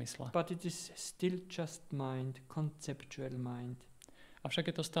aspekt mysle. But it is still just mind, conceptual mind. Avšak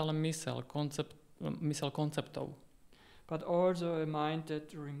je to stále mysel konceptov. But also a mind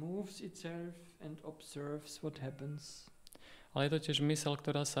that removes itself and observes what happens. Ale je to tiež mysel,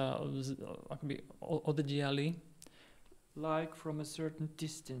 ktorá sa akoby oddiali. Like from a certain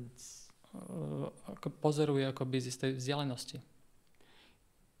distance. Pozoruje akoby z istej vzdialenosti.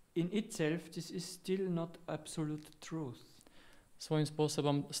 In itself this is still not absolute truth. Svojím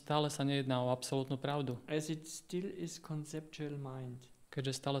spôsobom stále sa nejedná o absolútnu pravdu. As it still is conceptual mind.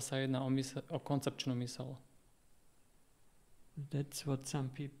 Keďže stále sa jedná o koncepčnú mysel. That's what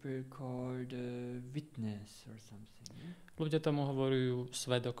some people call the witness or something. Ľudia tomu hovorujú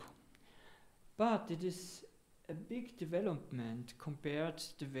svedok. But it is a big development compared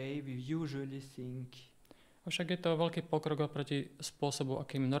to the way we usually think. Avšak je to veľký pokrok oproti spôsobu,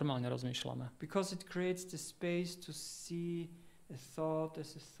 akým normálne rozmýšľame. Because it creates the space to see a thought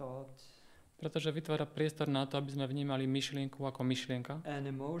as a thought. Pretože vytvára priestor na to, aby sme vnímali myšlienku ako myšlienka. An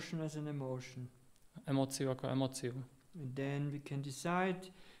emotion as an emotion. Emóciu ako emóciu. And then we can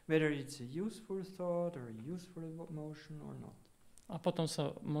decide whether it's a useful thought or a useful emotion or not. A potom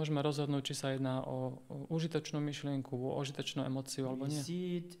sa môžeme rozhodnúť, či sa jedná o užitočnú myšlienku, o užitočnú emóciu alebo nie. We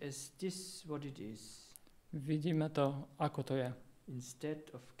see it as this what it is. Vidíme to, ako to je. Instead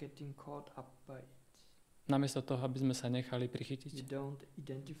of getting caught up by it. Namiesto toho, aby sme sa nechali prichytiť. We don't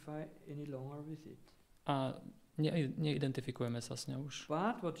identify any longer with it. A neidentifikujeme sa s ňou už.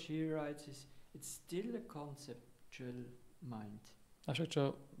 But what she writes is, it's still a conceptual mind. A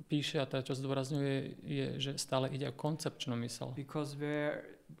čo píše a čo zdôrazňuje, je, že stále ide o koncepčnú mysel. Because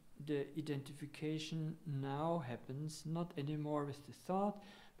where the identification now happens, not anymore with the thought,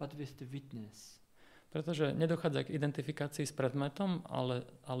 but with the witness. Pretože nedochádza k identifikácii s predmetom,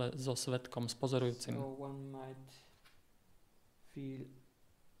 ale so svedkom, s pozorujúcim. So one might feel,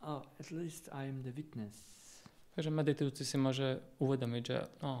 at least I am the witness. Takže meditujúci si môže uvedomiť, že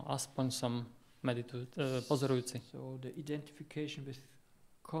aspoň som pozorujúci. So the identification with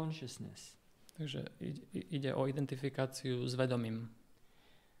consciousness. Takže ide o identifikáciu s vedomím.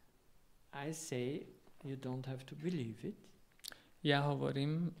 I say you don't have to believe it. Ja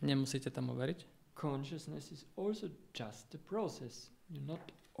hovorím, nemusíte tomu veriť. Consciousness is also just a process. You're not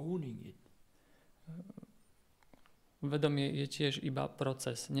owning it. Vedomie je tiež iba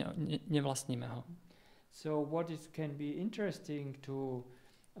proces, nevlastníme ho. So what can be interesting to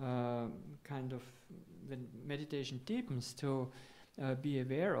kind of when meditation deepens to be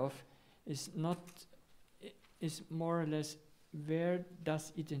aware of is more or less where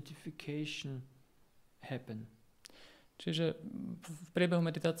does identification happen. Čiže v priebehu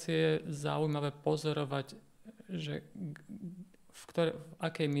meditácie je zaujímavé pozorovať, že v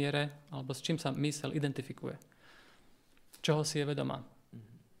akej miere alebo s čím sa myseľ identifikuje. Čoho si je vedomá.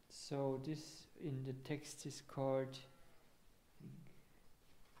 So this in the text is called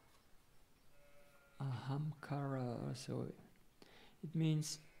ahamkara. So it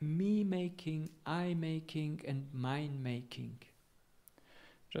means me making, I making and mine making.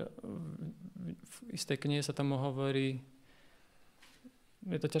 Že v istej knihe sa tomu hovorí,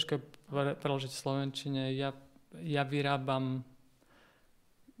 je to ťažké preložiť v slovenčine, ja vyrábam,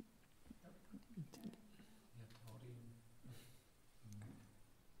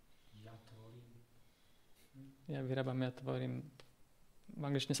 ja tvorím. V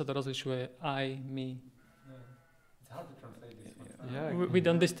angličtine sa to rozlišuje I, me. It's hard to translate this one. Yeah, We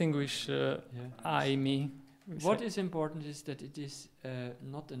don't distinguish I, me. What is important is that it is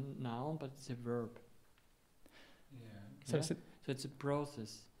not a noun, but it's a verb. Yeah. So it's a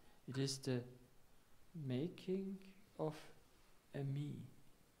process. It is the making of a me.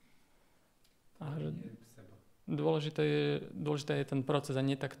 Dôležité je ten proces a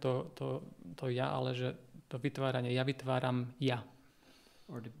nie tak to ja, ale že To vytváranie, ja vytváram ja.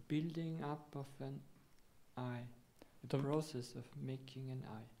 Or the building up of an I. The process of making an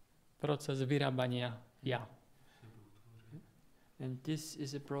I. Proces vyrábania ja. And this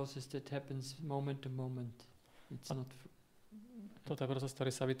is a process that happens moment to moment. It's not. Toto je proces,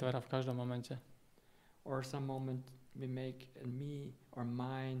 ktorý sa vytvára v každom momente. Or some moment we make a me or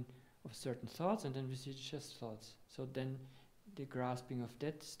mine of certain thoughts, and then we see just thoughts. So then the grasping of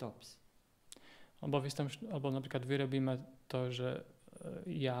that stops. Alebo napríklad vyrobíme to, že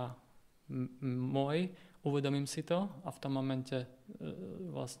ja môj, uvedomím si to a v tom momente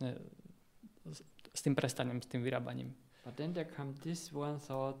vlastne s tým prestanem, s tým vyrábaním. But then there comes this one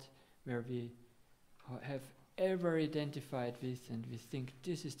thought where we have ever identified with and we think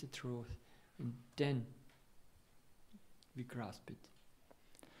this is the truth, and then we grasp it.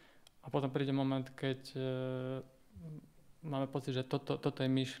 A potom príde moment, keď máme pocit, že toto je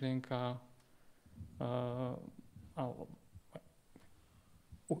myšlienka a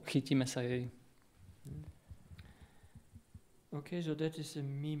chytíme sa jej. Okay, so that is a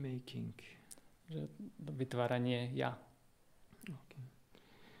me making. Že vytváranie ja. Okay.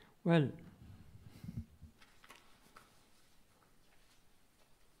 Well,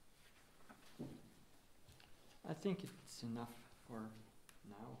 I think it's enough for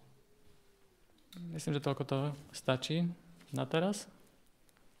now. Myslím, že toľko to stačí na teraz.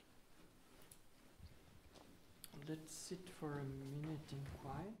 Let's sit for a minute in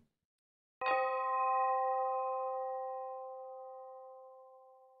quiet.